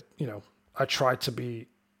off, I tried to be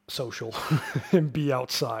social and be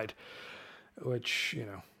outside, which,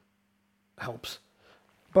 helps.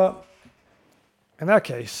 But in that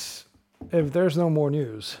case, if there's no more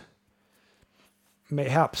news,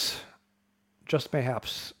 just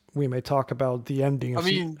mayhaps, we may talk about the ending of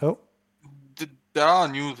there are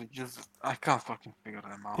news, I can't fucking figure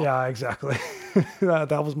them out. Yeah, exactly.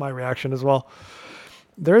 that was my reaction as well.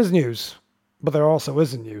 There is news, but there also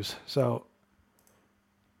isn't news. So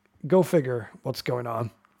go figure what's going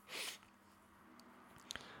on.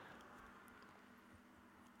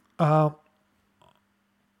 I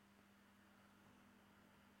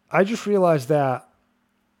just realized that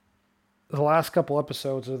the last couple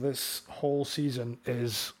episodes of this whole season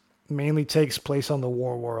is mainly takes place on the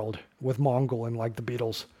war world with Mongol and like the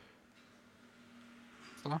Beatles.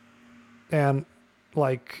 So, And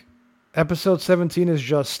like episode 17 is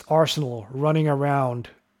just Arsenal running around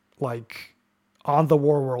like on the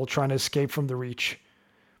war world trying to escape from the Reach.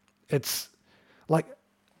 It's like,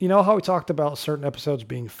 you know how we talked about certain episodes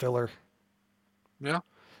being filler? yeah.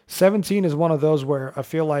 17 is one of those where I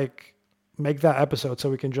feel like make that episode so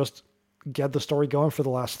we can just get the story going for the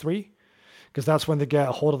last three. Because that's when they get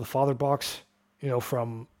a hold of the father box,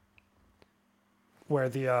 from where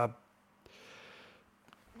the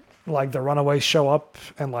like the runaways show up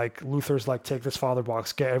and like Luther's like take this father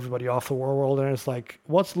box, get everybody off the war world, and it's like,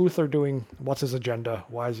 what's Luther doing? What's his agenda?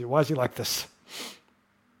 Why is he like this?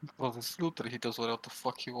 Well, it's Luther. He does whatever the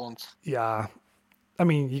fuck he wants. Yeah, I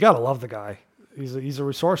mean, you gotta love the guy. He's a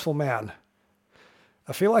resourceful man.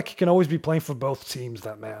 I feel like he can always be playing for both teams.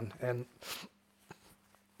 That man. And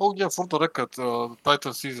Oh yeah, for the record,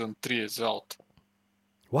 Titan season 3 is out.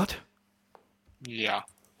 what Yeah,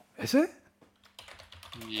 is it?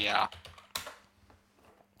 yeah.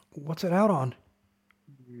 What's it out on?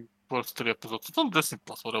 First 3 episodes. It's on Disney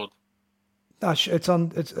Plus, whatever. That's on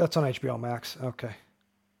HBO Max. Okay.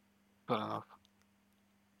 Fair enough.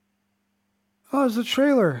 Oh, it's a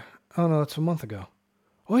trailer. Oh no, it's a month ago.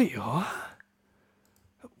 Wait, what?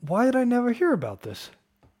 Why did I never hear about this?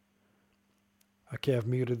 Okay, I've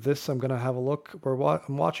muted this. I'm gonna have a look.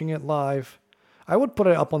 I'm watching it live. I would put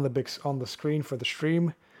it up on the screen for the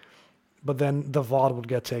stream, but then the VOD would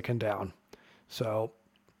get taken down. So,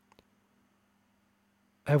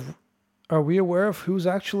 are we aware of who's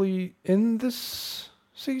actually in this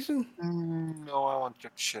season? No, I want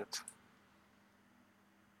your shit.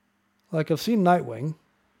 Like I've seen Nightwing.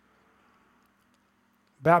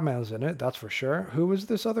 Batman's in it, that's for sure. Who is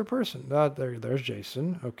this other person? There's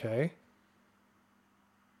Jason. Okay.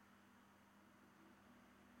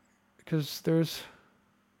 Because there's...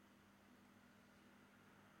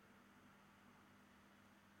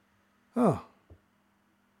 Oh.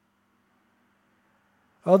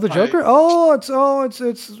 Oh, the Joker?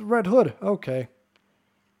 It's Red Hood. Okay.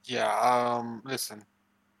 Yeah, listen.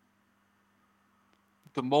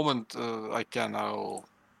 The moment I can, I'll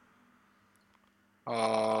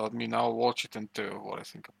watch it and tell you what I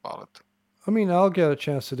think about it. I mean, I'll get a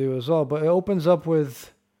chance to do as well, but it opens up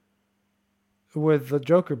with the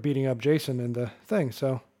Joker beating up Jason in the thing.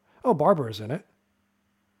 So, Barbara's in it.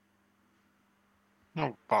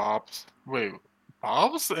 No, Bob's. Wait,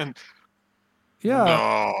 Bob's? And Yeah,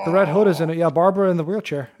 no, the Red Hood is in it. Yeah, Barbara in the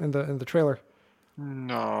wheelchair in the trailer.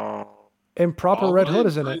 no. Improper Red Hood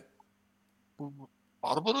is in it.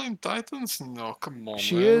 Barbara in Titans? No, come on,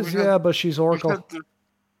 She man. is, yeah, but she's Oracle.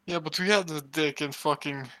 Yeah, but we had the dick and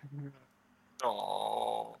fucking.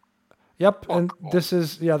 Oh. Yep, Fuck and off. this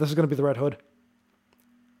is going to be the Red Hood.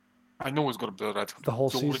 I know it's gonna be the Red Hood. The whole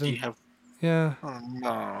You already season. have. Yeah. Oh,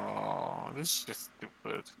 no, this is just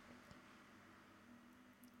stupid.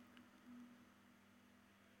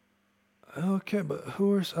 Okay, but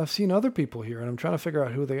I've seen other people here, and I'm trying to figure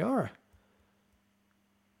out who they are.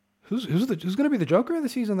 Who's going to be the Joker of the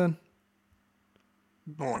season then?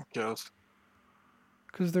 No one cares.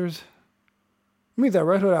 Because that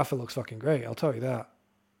Red Hood outfit looks fucking great. I'll tell you that.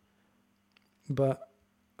 But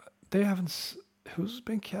they haven't. Who's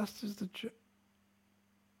been cast as the Joker?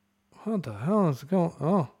 What the hell is going?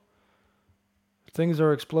 Oh, things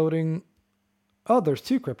are exploding. Oh, there's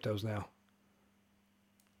 2 cryptos now.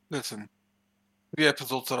 Listen, 3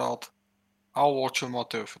 episodes are out. I'll watch them. I'll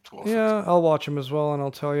tell you if it's worth it. Yeah, I'll watch them as well, and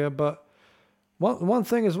I'll tell you. But one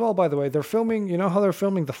thing as well, by the way, they're filming. You know how they're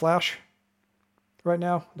filming The Flash right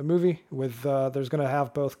now, the movie with there's gonna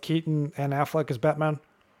have both Keaton and Affleck as Batman.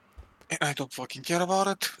 And I don't fucking care about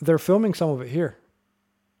it. They're filming some of it here.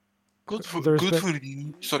 Good for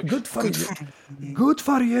you. Sorry. Good for you. Good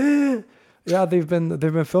for you. Yeah, they've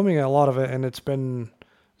been filming a lot of it, and there's been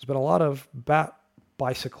a lot of bat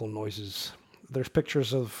bicycle noises. There's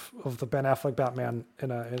pictures of the Ben Affleck Batman in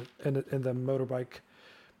the motorbike,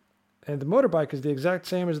 and the motorbike is the exact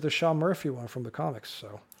same as the Sean Murphy one from the comics.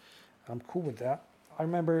 So I'm cool with that. I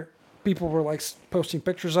remember people were like posting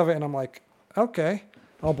pictures of it, and I'm like, okay,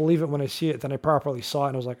 I'll believe it when I see it. Then I properly saw it,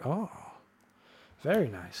 and I was like, oh, very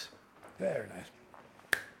nice. Very nice.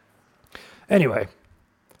 Anyway,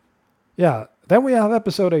 yeah. Then we have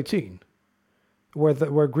episode 18,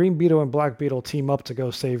 where Green Beetle and Black Beetle team up to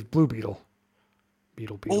go save Blue Beetle.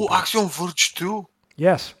 Beetle. Oh, Action Verge 2?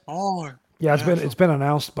 Yes. Oh. Yeah, it's been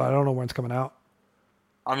announced, but I don't know when it's coming out.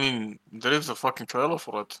 I mean, there is a fucking trailer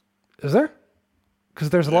for it. Is there?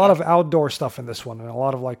 Because there's a lot of outdoor stuff in this one, and a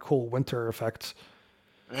lot of like cool winter effects.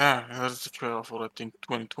 Yeah, there's a trailer for, I think,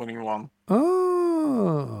 2021.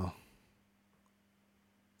 Oh.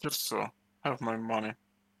 Just so have my money.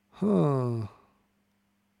 Huh.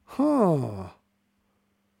 Huh.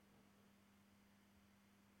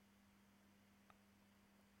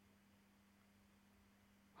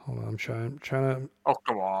 Hold on, I'm trying to. Oh,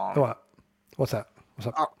 come on. What? What's that? What's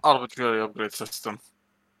up? Arbitrary upgrade system.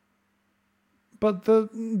 But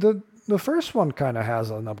the first one kind of has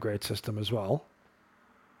an upgrade system as well.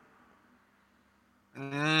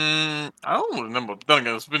 I don't remember. But then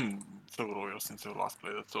again, it's been several years since I last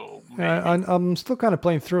played it, so maybe. I'm still kind of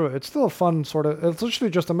playing through it. It's still a fun sort of. It's literally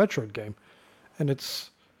just a Metroid game, and it's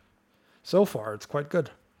so far it's quite good.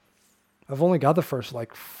 I've only got the first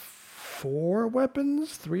like 3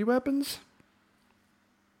 weapons.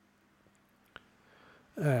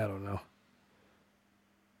 I don't know.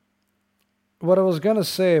 What I was gonna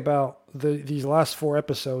say about these last 4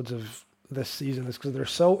 episodes of this season is because they're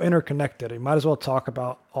so interconnected. You might as well talk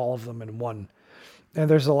about all of them in one. And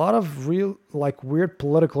there's a lot of real, like, weird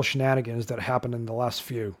political shenanigans that happen in the last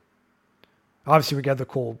few. Obviously, we get the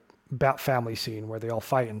cool Bat family scene where they all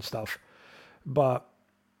fight and stuff, but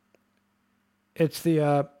it's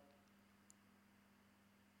the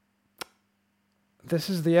this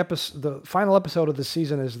is the episode. The final episode of the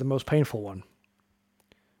season is the most painful one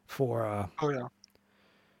for Oh yeah.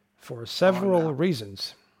 several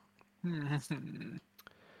reasons.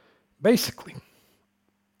 Basically,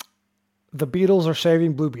 the Beatles are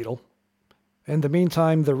saving Blue Beetle. In the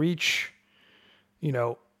meantime, the Reach, you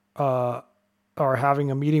know, are having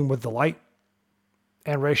a meeting with the Light,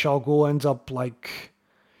 and Ra's al Ghul ends up like,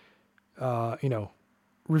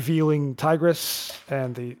 revealing Tigress,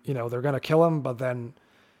 and they're gonna kill him, but then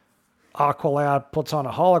Aqualad puts on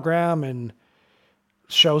a hologram and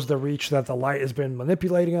shows the Reach that the Light has been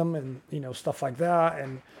manipulating him, and stuff like that,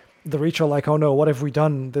 and the Reach are like, oh no, what have we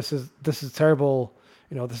done? This is terrible.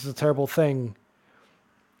 This is a terrible thing,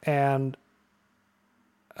 and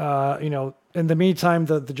in the meantime,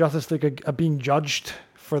 the Justice League are being judged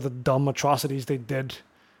for the dumb atrocities they did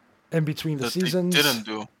in between the that seasons. they didn't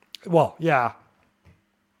do Well, yeah,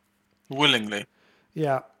 willingly.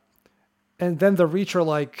 yeah. And then the Reach are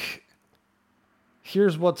like,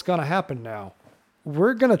 here's what's going to happen now.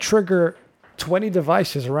 We're going to trigger 20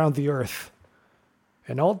 devices around the Earth.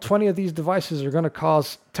 And all 20 of these devices are going to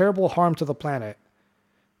cause terrible harm to the planet.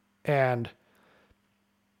 And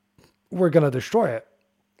we're going to destroy it.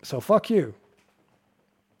 So fuck you.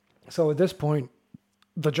 So at this point,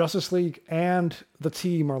 the Justice League and the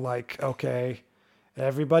team are like, okay,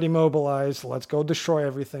 everybody mobilize. Let's go destroy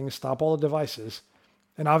everything. Stop all the devices.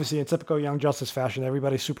 And obviously, in typical Young Justice fashion,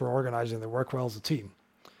 everybody's super organized and they work well as a team.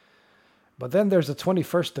 But then there's the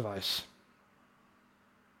 21st device.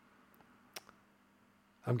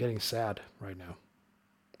 I'm getting sad right now.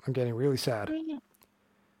 I'm getting really sad.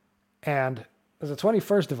 And there's a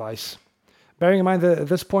 21st device. Bearing in mind that at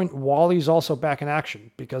this point, Wally's also back in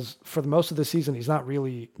action because for the most of the season, he's not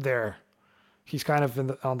really there. He's kind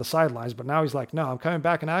of on the sidelines, but now he's like, no, I'm coming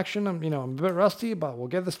back in action. I'm a bit rusty, but we'll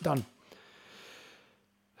get this done.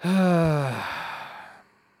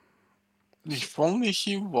 If only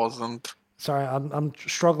he wasn't. Sorry, I'm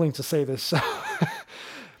struggling to say this.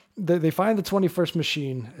 They find the 21st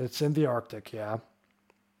machine. It's in the Arctic, yeah.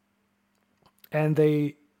 And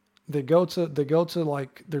they go to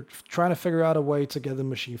like they're trying to figure out a way to get the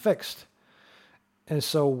machine fixed. And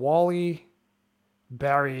so Wally,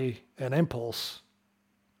 Barry, and Impulse,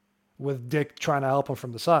 with Dick trying to help him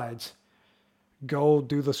from the sides, go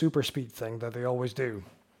do the super speed thing that they always do.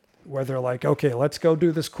 Where they're like, okay, let's go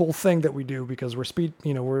do this cool thing that we do because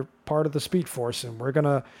we're part of the Speed Force and we're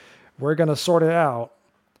gonna sort it out.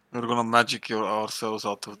 We're gonna magic ourselves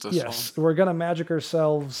out of this Yes, we're gonna magic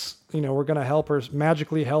ourselves. We're gonna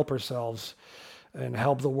magically help ourselves and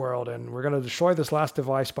help the world, and we're gonna destroy this last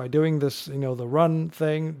device by doing this. The run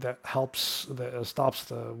thing that stops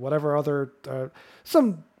the whatever other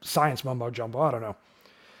some science mumbo jumbo. I don't know,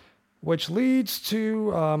 which leads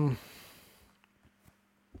to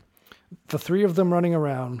the three of them running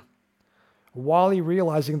around. Wally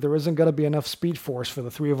realizing there isn't going to be enough Speed Force for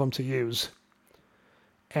the three of them to use,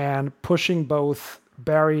 and pushing both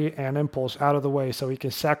Barry and Impulse out of the way so he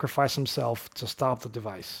can sacrifice himself to stop the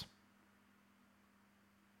device.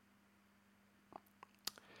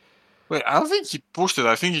 Wait, I don't think he pushed it.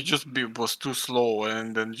 I think he just was too slow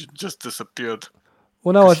and then just disappeared.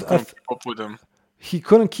 Well, no, He couldn't keep up with him. He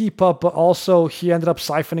couldn't keep up, but also he ended up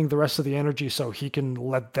siphoning the rest of the energy so he can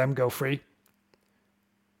let them go free.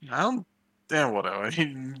 I don't. Damn, whatever.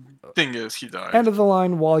 Thing is, he died. End of the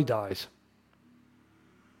line, Wally dies.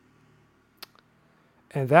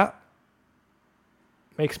 And that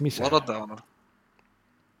Makes me sad. What a downer.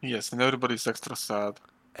 Yes, and everybody's extra sad.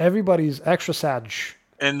 Everybody's extra sad.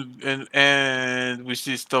 And we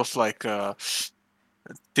see stuff like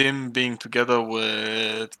Tim being together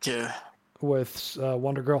with With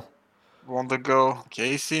Wonder Girl. Wonder Girl,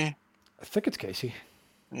 Casey. I think it's Casey.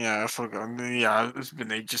 Yeah, I forgot. Yeah, it's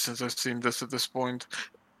been ages since I've seen this at this point.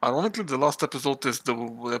 Ironically, the last episode is the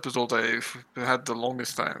episode I had the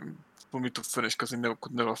longest time for me to finish because I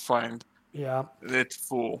could never find Yeah. it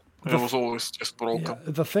full. The It was always just broken.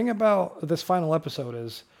 Yeah, the thing about this final episode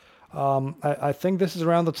is, I think this is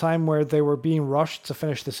around the time where they were being rushed to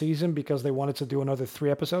finish the season because they wanted to do another 3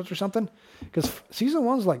 episodes or something. Because season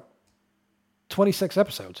one's like 26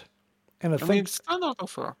 episodes, and I I think mean, it's kind of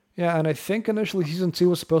fair. yeah, and I think initially season two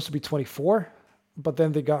was supposed to be 24, but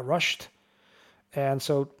then they got rushed, and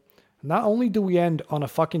so not only do we end on a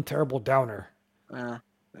fucking terrible downer. Yeah.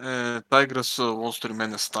 Tigress wants to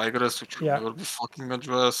remain as Tigress, which will Yeah. never be fucking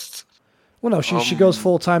addressed. Well, no, she goes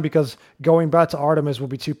full time because going back to Artemis will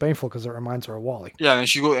be too painful because it reminds her of Wally. Yeah, and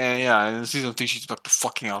she go and in season 3 she's back to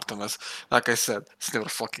fucking Artemis. Like I said, it's never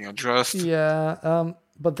fucking addressed. Yeah,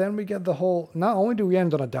 but then we get the whole. Not only do we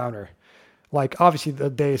end on a downer, like obviously the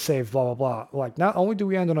day is saved, blah blah blah. Like not only do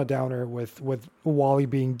we end on a downer with Wally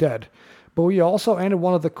being dead, but we also ended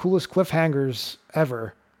one of the coolest cliffhangers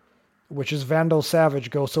ever, which is Vandal Savage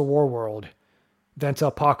goes to War World, then to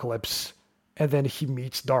Apocalypse, and then he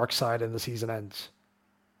meets Darkseid and the season ends.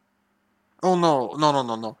 Oh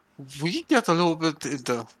no. We get a little bit in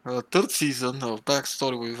the third season of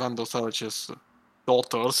backstory with Vandal Savage's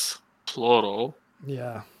daughters, plural.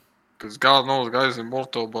 Yeah. Because God knows the guy's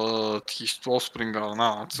immortal, but his offspring are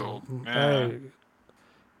not, so yeah.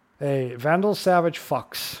 Hey, Vandal Savage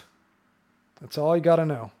fucks. That's all you gotta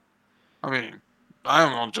know. I mean,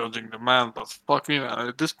 I'm not judging the man, but fuck me, man.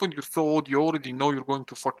 At this point, you're so old, you already know you're going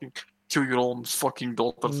to fucking kill your own fucking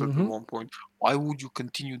daughters at one point. Why would you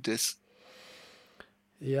continue this?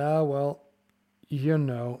 Yeah, well, you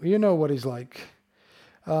know what he's like.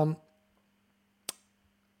 The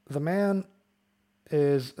man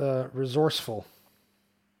is resourceful.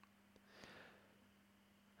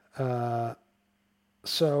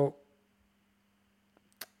 So,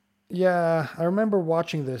 yeah, I remember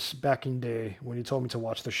watching this back in day when you told me to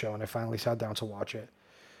watch the show, and I finally sat down to watch it.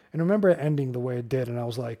 And I remember it ending the way it did, and I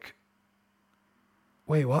was like,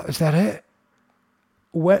 "Wait, what? Is that it?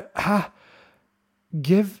 What? Ha?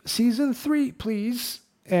 Give season 3, please."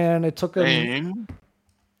 And it took him,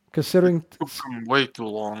 considering it took him way too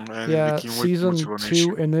long, and yeah, it became way season too much of an 2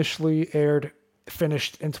 issue. initially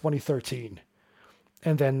finished in 2013,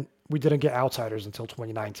 and then we didn't get Outsiders until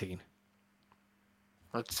 2019.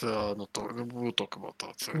 Let's not talk. We'll talk about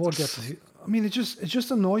that. We'll get to see. I mean, it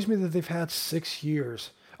just annoys me that they've had 6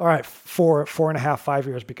 years. All right, 4.5, 5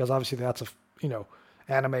 years, because obviously that's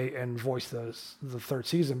animate and voice the third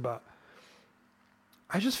season. But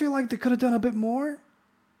I just feel like they could have done a bit more.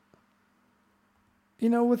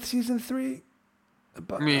 With season 3.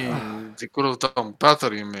 But, I mean, they could have done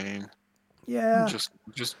better. You mean? Yeah.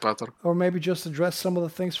 Just better. Or maybe just address some of the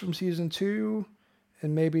things from season 2,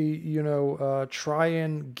 and maybe try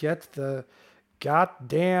and get the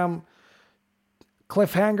goddamn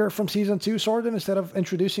cliffhanger from season 2 sorted instead of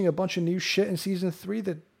introducing a bunch of new shit in season 3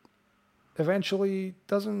 that eventually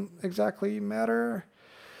doesn't exactly matter.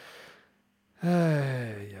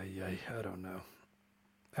 I don't know.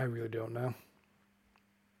 I really don't know.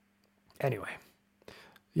 Anyway,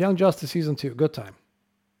 Young Justice season 2, good time.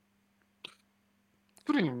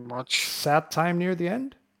 Pretty much. Sad time near the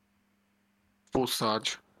end. Full Sag.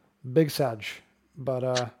 Big Sag,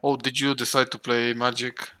 but Oh, did you decide to play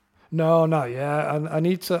Magic? No, not yet. I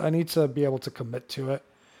need to be able to commit to it.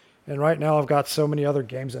 And right now I've got so many other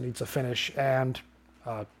games I need to finish, and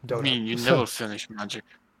Dota. I mean, you never finish Magic.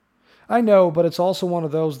 I know, but it's also one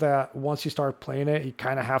of those that once you start playing it, you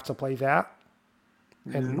kind of have to play that,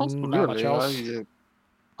 and not not much else.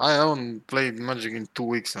 I haven't played Magic in 2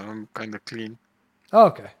 weeks, and I'm kind of clean. Oh,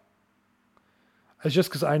 okay. It's just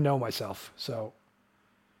because I know myself, so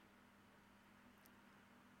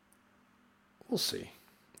we'll see.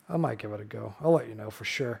 I might give it a go. I'll let you know for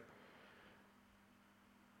sure.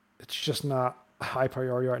 It's just not high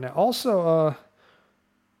priority right now. Also,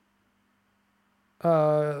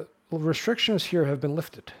 restrictions here have been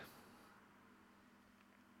lifted.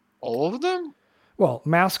 All of them? Well,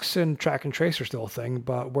 masks and track and trace are still a thing,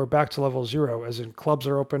 but we're back to level 0, as in clubs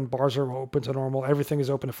are open, bars are open to normal, everything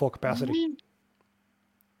is open to full capacity. I mean,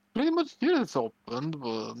 pretty much here it's opened,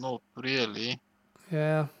 but not really.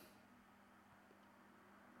 Yeah.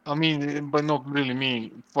 I mean, by not really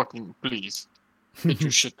mean, fucking please. Get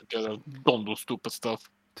your shit together. Don't do stupid stuff.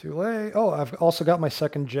 Too late. Oh, I've also got my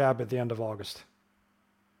second jab at the end of August.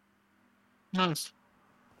 Nice.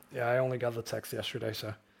 Yeah, I only got the text yesterday,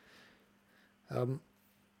 so.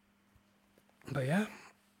 But yeah,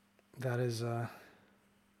 that is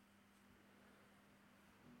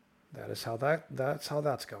that's how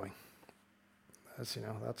that's going. That's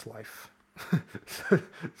that's life.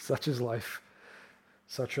 Such is life.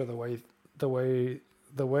 Such are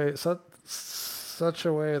such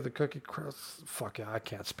a way the cookie crust. Fuck yeah, I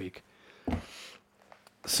can't speak.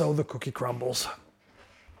 So the cookie crumbles.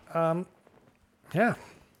 Yeah.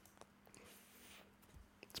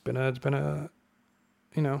 It's been a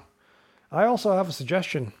I also have a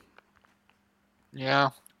suggestion.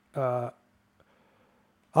 Yeah.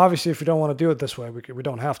 Obviously, if you don't want to do it this way, we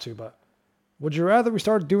don't have to, but would you rather we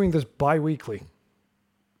start doing this bi-weekly?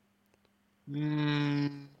 Wait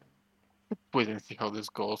and see how this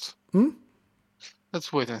goes.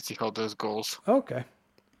 Let's wait and see how this goes. Okay.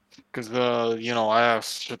 Because, I have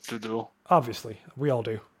shit to do. Obviously, we all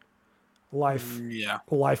do. Life Yeah.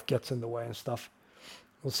 life gets in the way and stuff.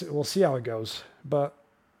 We'll see how it goes. But,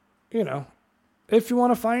 if you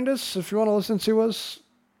want to find us, if you want to listen to us,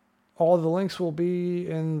 all the links will be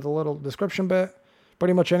in the little description bit.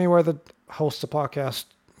 Pretty much anywhere that hosts a podcast,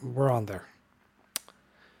 we're on there.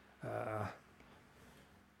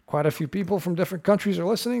 Quite a few people from different countries are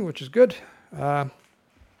listening, which is good.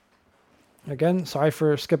 Again, sorry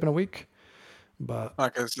for skipping a week, but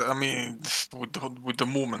Like I said, I mean, with the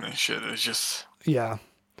movement and shit, yeah,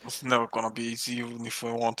 it's never gonna be easy, even if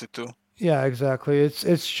I wanted to. yeah, exactly.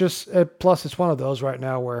 It's just plus it's one of those right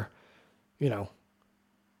now where,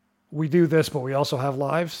 we do this, but we also have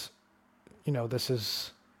lives. This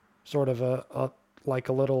is sort of a like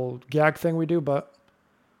a little gag thing we do, but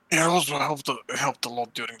Yeah, it also helped a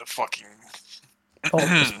lot during the fucking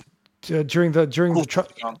oh, during the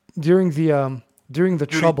Kuf-Kuf-chan. during the During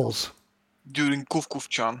troubles. during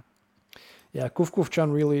Kuf-Kuf-chan. Yeah,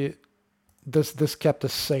 Kuf-Kuf-chan really this kept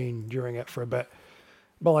us sane during it for a bit.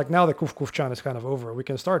 But like now that Kuf-Kuf-chan is kind of over, we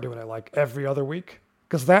can start doing it like every other week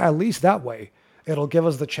because that at least that way it'll give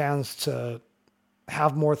us the chance to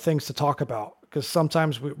have more things to talk about because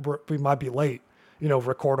sometimes we might be late,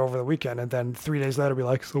 record over the weekend and then 3 days later be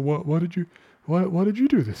like, so what did you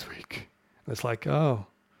do this week? And it's like, oh,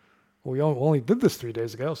 well, we only did this 3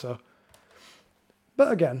 days ago, so.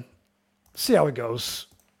 But again, see how it goes.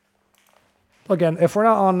 Again, if we're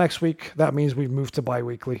not on next week, that means we've moved to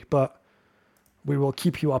bi-weekly, but we will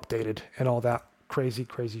keep you updated and all that crazy,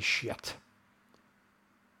 crazy shit.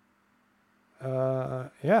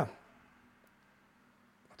 Yeah.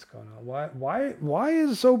 What's going on? Why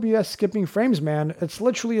is OBS skipping frames, man? It's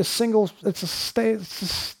literally a single. It's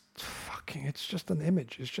just an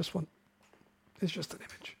image. It's just an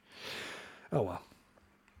image. Oh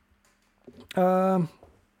well.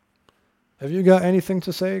 Have you got anything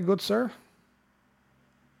to say, good sir?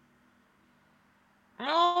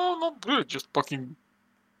 No, not good. Just fucking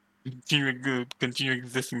continue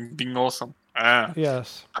existing, being awesome.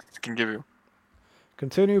 Yes. I can give you.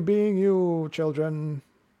 Continue being you, children.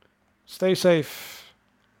 Stay safe.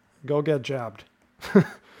 Go get jabbed.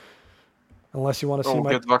 Unless you want to see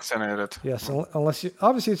my get vaccinated. yes, unless you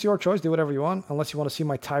obviously it's your choice. Do whatever you want. Unless you want to see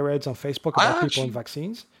my tirades on Facebook about people and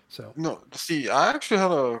vaccines. So no, see, I actually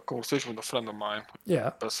had a conversation with a friend of mine, yeah,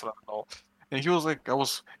 best friend and all, and he was like,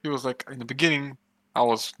 in the beginning, I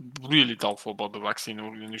was really doubtful about the vaccine,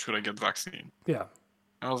 and should I get vaccine? yeah.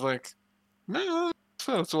 I was like, man,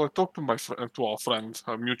 fair. So I talked to to our friend,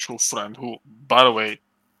 a mutual friend, who, by the way,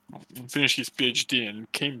 finished his PhD in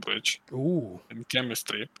Cambridge Ooh. in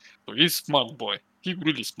chemistry. So he's a smart boy. He's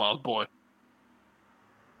really smart boy.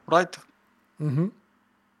 Right? Mm-hmm.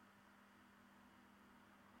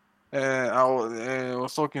 I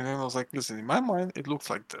was talking to him. I was like, listen, in my mind, it looks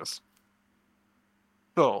like this.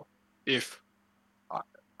 So, if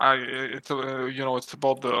it's it's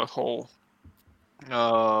about the whole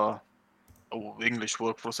English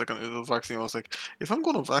word for a second. The vaccine. I was like, if I'm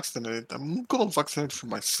gonna vaccinate, I'm not gonna vaccinate for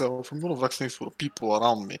myself. I'm gonna vaccinate for the people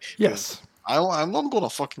around me. Because Yes. I'm not gonna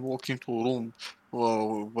fucking walk into a room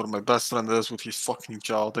where my best friend is with his fucking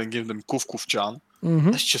child and give them kuf kuf chan.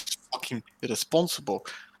 Mm-hmm. That's just fucking irresponsible.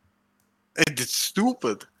 And it's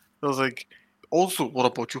stupid. I was like, also, what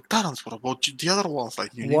about your parents? What about the other ones?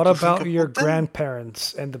 Like, you need What to think about your about them.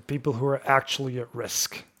 grandparents and the people who are actually at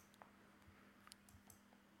risk?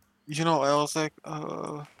 I was like,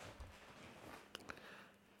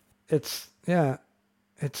 It's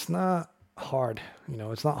not hard.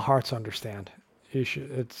 It's not hard to understand.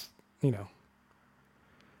 It's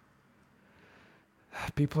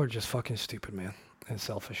people are just fucking stupid, man, and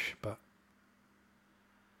selfish. But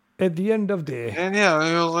At the end of the And yeah,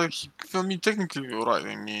 I was like, I mean, technically you're right.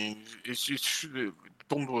 I mean,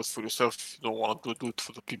 don't do it for yourself if you don't want to do it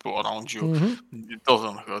for the people around you. It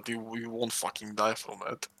doesn't hurt. You won't fucking die from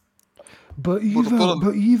it. But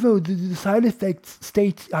apparently, the side effects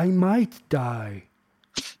state I might die.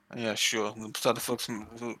 yeah, sure. The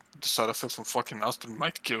side effects from fucking aspirin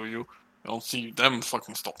might kill you. I don't see them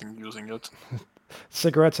fucking stopping using it.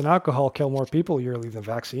 Cigarettes and alcohol kill more people yearly than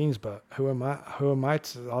vaccines, but who am I? Who am I?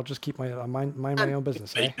 I'll just keep mind my own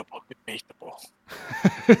business. Eh? Debatable.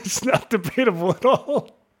 It's not debatable at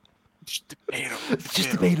all. It's debatable. It's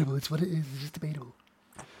just debatable. It's what it is. It's just debatable.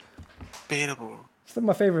 Debatable. It's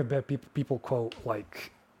my favorite bit. People quote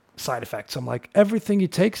like side effects. I'm like, everything he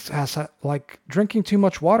takes has like drinking too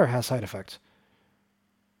much water has side effects.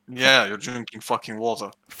 Yeah, you're drinking fucking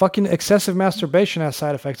water. Fucking excessive masturbation has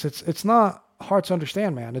side effects. It's not hard to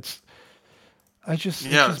understand, man. I just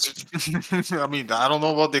I mean, I don't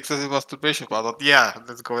know about the excessive masturbation part, but yeah,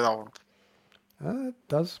 let's go down. It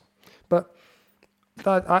does, but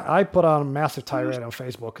I put on a massive tirade on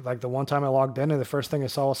Facebook. Like the one time I logged in, and the first thing I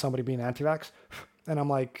saw was somebody being anti-vax, and I'm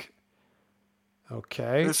like,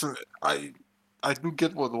 okay. Listen, I do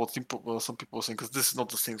get what some people are saying, because this is not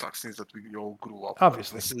the same vaccines that we all grew up with.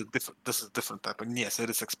 Obviously. This is a different type, and yes, it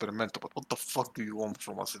is experimental. But what the fuck do you want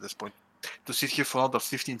from us at this point? To sit here for another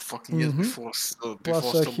 15 fucking years before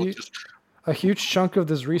someone just a huge chunk of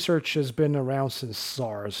this research has been around since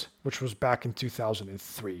SARS, which was back in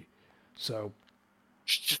 2003. So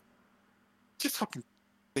just fucking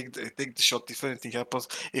take the shot if anything happens.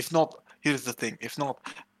 If not, here's the thing. If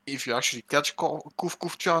you actually catch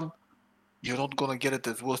Kuf Chan, you're not gonna get it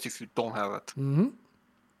as worse if you don't have it.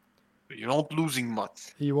 You're not losing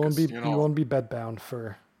much. You won't be bedbound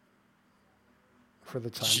for the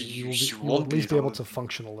time. You will at least be able to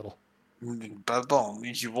function a little.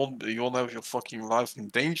 Bedbound. You won't have your fucking life in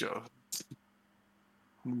danger.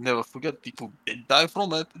 Never forget, people did die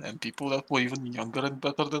from it, and people that were even younger and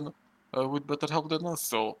better than with better health than us.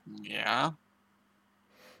 So yeah.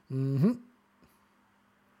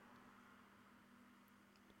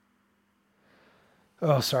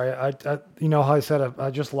 Oh, sorry. I you know how I said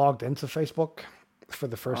I just logged into Facebook for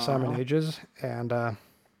the first time in ages, and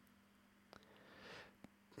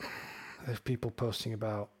there's people posting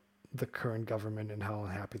about the current government and how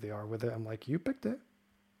unhappy they are with it. I'm like, you picked it.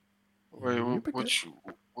 Wait, which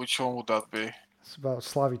one would that be? It's about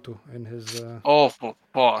Slavitu and his. Oh, for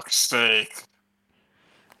fuck's sake!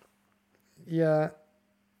 Yeah,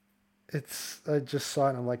 I just saw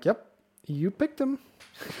it and I'm like, yep, you picked him.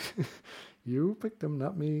 You picked him,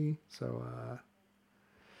 not me. So,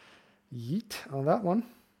 yeet on that one.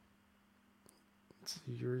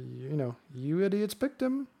 You idiots picked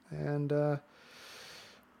him, and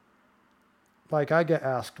like I get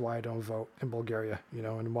asked why I don't vote in Bulgaria,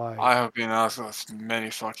 and why. I have been asked this many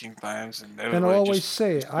fucking times, and I'll always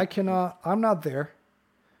say I cannot. I'm not there,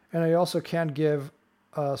 and I also can't give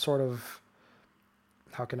a sort of.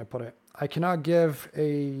 How can I put it? I cannot give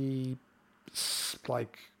a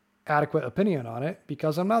adequate opinion on it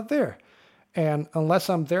because I'm not there. And unless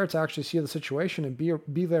I'm there to actually see the situation and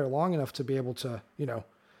be there long enough to be able to,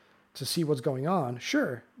 to see what's going on,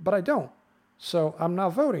 sure, but I don't. So I'm not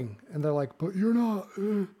voting. And they're like, but you're not,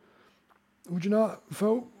 would you not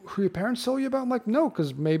vote who your parents told you about? I'm like, no,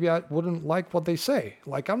 because maybe I wouldn't like what they say.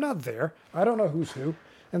 Like, I'm not there. I don't know who's who.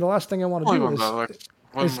 And the last thing I want to do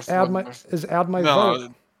is add my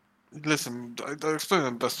vote. Listen, I explain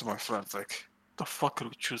it best to my friends. Like, the fuck are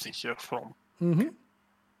we choosing here from?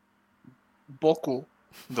 Boku,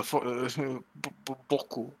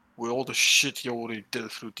 Boku, with all the shit he already did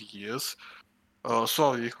through the years.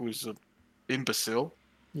 Sorry, who is an imbecile.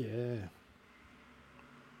 Yeah.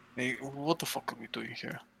 Hey, what the fuck are we doing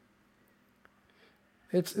here?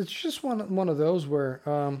 It's just one of those where,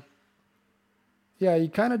 you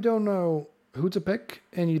kind of don't know who to pick,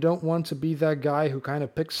 and you don't want to be that guy who kind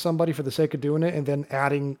of picks somebody for the sake of doing it and then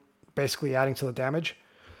basically adding to the damage.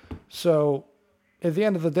 So at the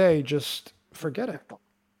end of the day, just forget it.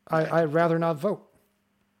 I'd rather not vote.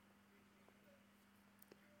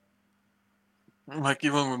 Like,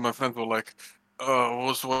 even with my friends were like,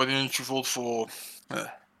 why didn't you vote for the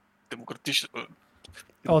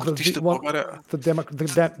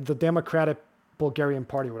Democratic Bulgarian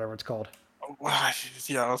Party, whatever it's called.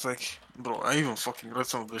 Yeah, I was like, bro, I even fucking read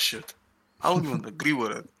some of this shit. I don't even agree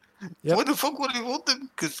with it. Yep. Why the fuck would I vote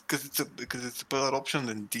them? Because it's a better option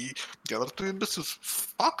than the other two imbeciles.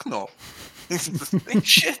 Fuck no. It's the same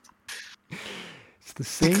shit. It's the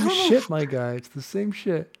same shit, my guy. It's the same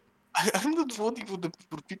shit. I'm not voting for the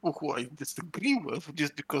people who I disagree with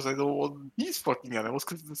just because I don't want these fucking animals,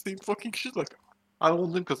 because it's the same fucking shit. Like, I don't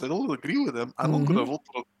want them because I don't agree with them. I'm not gonna vote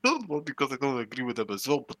for the third one because I don't agree with them as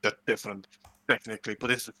well. But they're different, technically.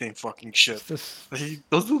 But it's the same fucking shit. It's this. It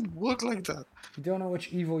doesn't work like that. You don't know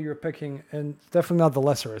which evil you're picking, and it's definitely not the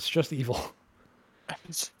lesser. It's just evil.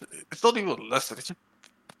 It's not even lesser.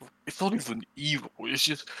 It's not even evil. It's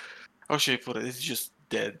just how should I put it? It's just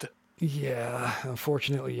dead. Yeah,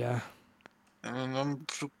 unfortunately, yeah. And I'm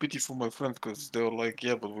feel pity for my friends because they were like,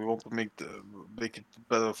 yeah, but we want to make it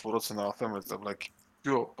better for us and our families. I'm like,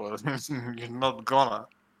 sure, but you're not gonna.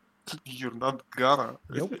 You're not gonna.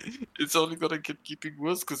 Nope. It's only gonna keeping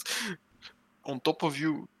worse because on top of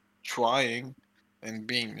you trying and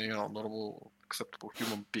being, normal, acceptable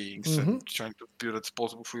human beings Mm-hmm. and trying to be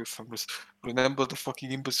responsible for your families. Remember the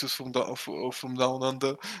fucking imbeciles from down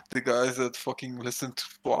under, the guys that fucking listen to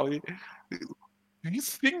Huawei. Do you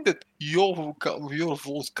think that your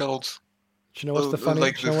voice counts Do you know what's the funny? Do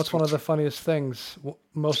like you know this? what's one of the funniest things?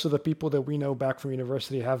 Most of the people that we know back from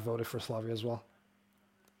university have voted for Slavia as well.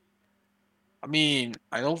 I mean,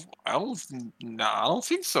 nah, I don't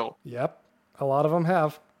think so. Yep, a lot of them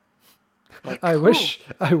have. Like I who? wish.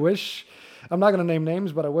 I wish. I'm not gonna name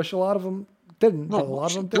names, but I wish a lot of them didn't. No But a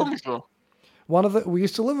lot of them bullshit. Tell did. me, bro. We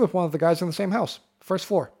used to live with one of the guys in the same house, first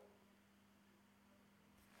floor.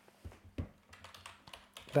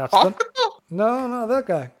 That's the no, that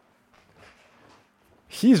guy.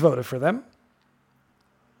 He's voted for them.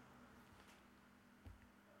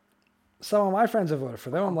 Some of my friends have voted for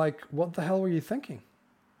them. I'm like, what the hell were you thinking?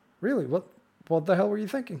 Really? What the hell were you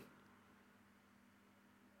thinking?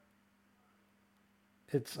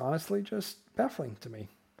 It's honestly just baffling to me.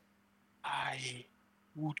 I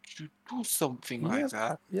would you do something like Yep,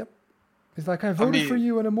 that? yep. He's like, I I voted for mean,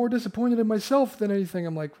 you and I'm more disappointed in myself than anything.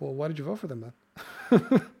 I'm like, well, why did you vote for them then?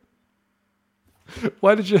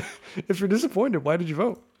 Why did you, if you're disappointed, why did you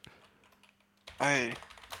vote? I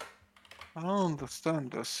I don't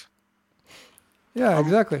understand this. Yeah, I'm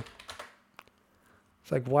exactly.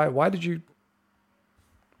 It's like, why did you,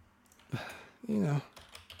 you know,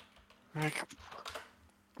 like,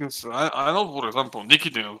 because I know, for example, Nikki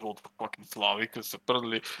didn't vote for fucking Slavi because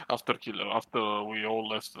apparently after we all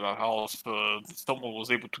left the house, someone was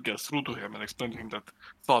able to get through to him and explain to him that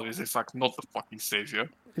Slavi is in fact not the fucking savior.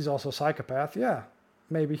 he's also a psychopath. Yeah,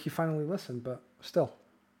 maybe he finally listened, but still.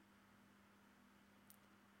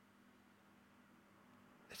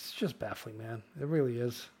 It's just baffling, man. It really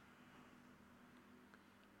is.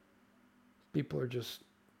 People are just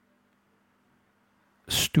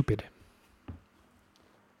stupid.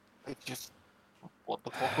 It's just what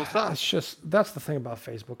the fuck was that? It's just that's the thing about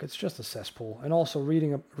Facebook. It's just a cesspool. And also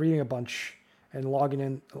reading a bunch and logging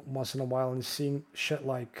in once in a while and seeing shit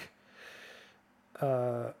like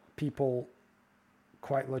people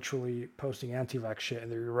quite literally posting anti-vax shit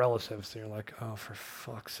and they're your relatives. And you're like, oh, for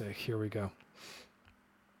fuck's sake, here we go.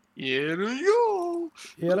 Here we go.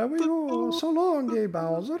 Here we go. So long, gay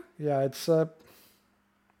Bowser. Yeah, it's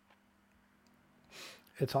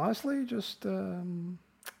honestly just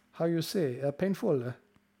how you say painful.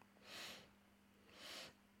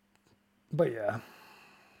 But yeah,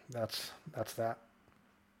 that's that.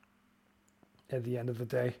 At the end of the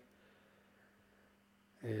day,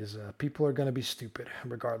 is people are going to be stupid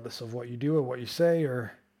regardless of what you do or what you say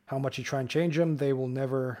or how much you try and change them. They will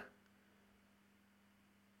never.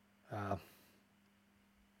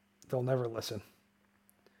 They'll never listen.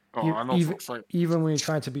 Oh, I know for a fact. Even when you're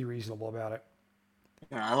trying to be reasonable about it.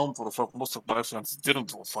 Yeah, I know for a fact most of my friends didn't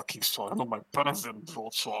vote fucking Slavi. I know my parents didn't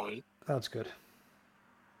vote Slavi. That's good.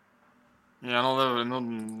 Yeah, I know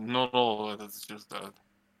not all of it. It's just that.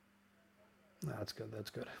 That's good. That's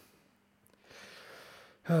good.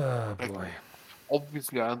 Oh Like, boy.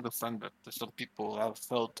 obviously, I understand that some people have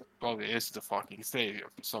felt that Slavi is the fucking savior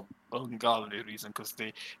for some ungodly reason because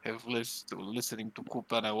they have listening to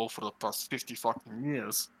Kupanel for the past 50 fucking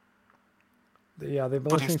years. Yeah, they've been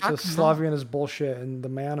But in listening to fact, no. Slavia and his bullshit, and the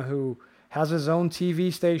man who has his own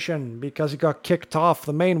TV station because he got kicked off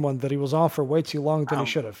the main one that he was on for way too long than he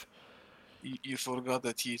should have. You forgot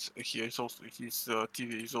that his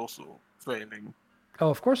TV is also failing. Oh,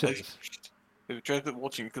 of course it Have is. have you tried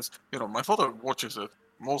watching? Because my father watches it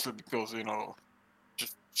mostly because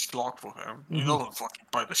just schlock for him. He doesn't fucking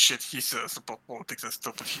buy the shit he says about politics and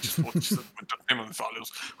stuff, but he just watches it with entertainment values,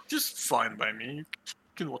 which is fine by me. You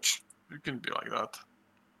can watch. You can be like that.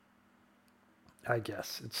 I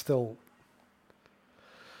guess it's still.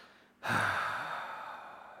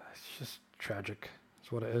 It's just tragic.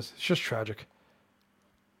 Is what it is. It's just tragic.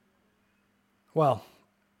 Well,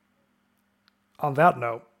 on that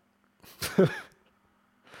note,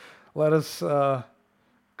 let us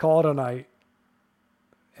call it a night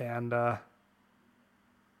and,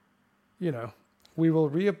 we will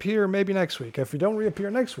reappear maybe next week. If we don't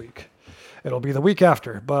reappear next week, it'll be the week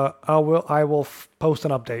after. But I will post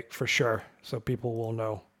an update for sure, so people will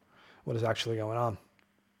know what is actually going on.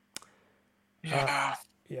 Yeah.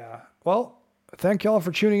 Yeah. Well, thank y'all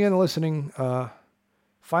for tuning in and listening.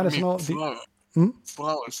 Find us on all For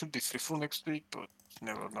now, it should be faithful next week, but you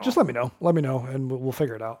never know. Just let me know. Let me know, and we'll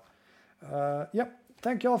figure it out. Yep.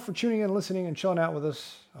 Thank y'all for tuning in, listening, and chilling out with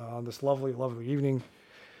us on this lovely, lovely evening.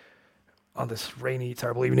 On this rainy,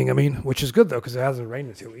 terrible evening, which is good, though, because it hasn't rained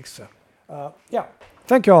in 2 weeks. So, yeah.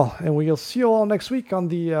 Thank y'all, and we'll see you all next week on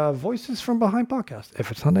the Voices from Behind podcast. If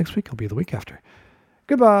it's not next week, it'll be the week after.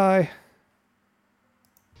 Goodbye.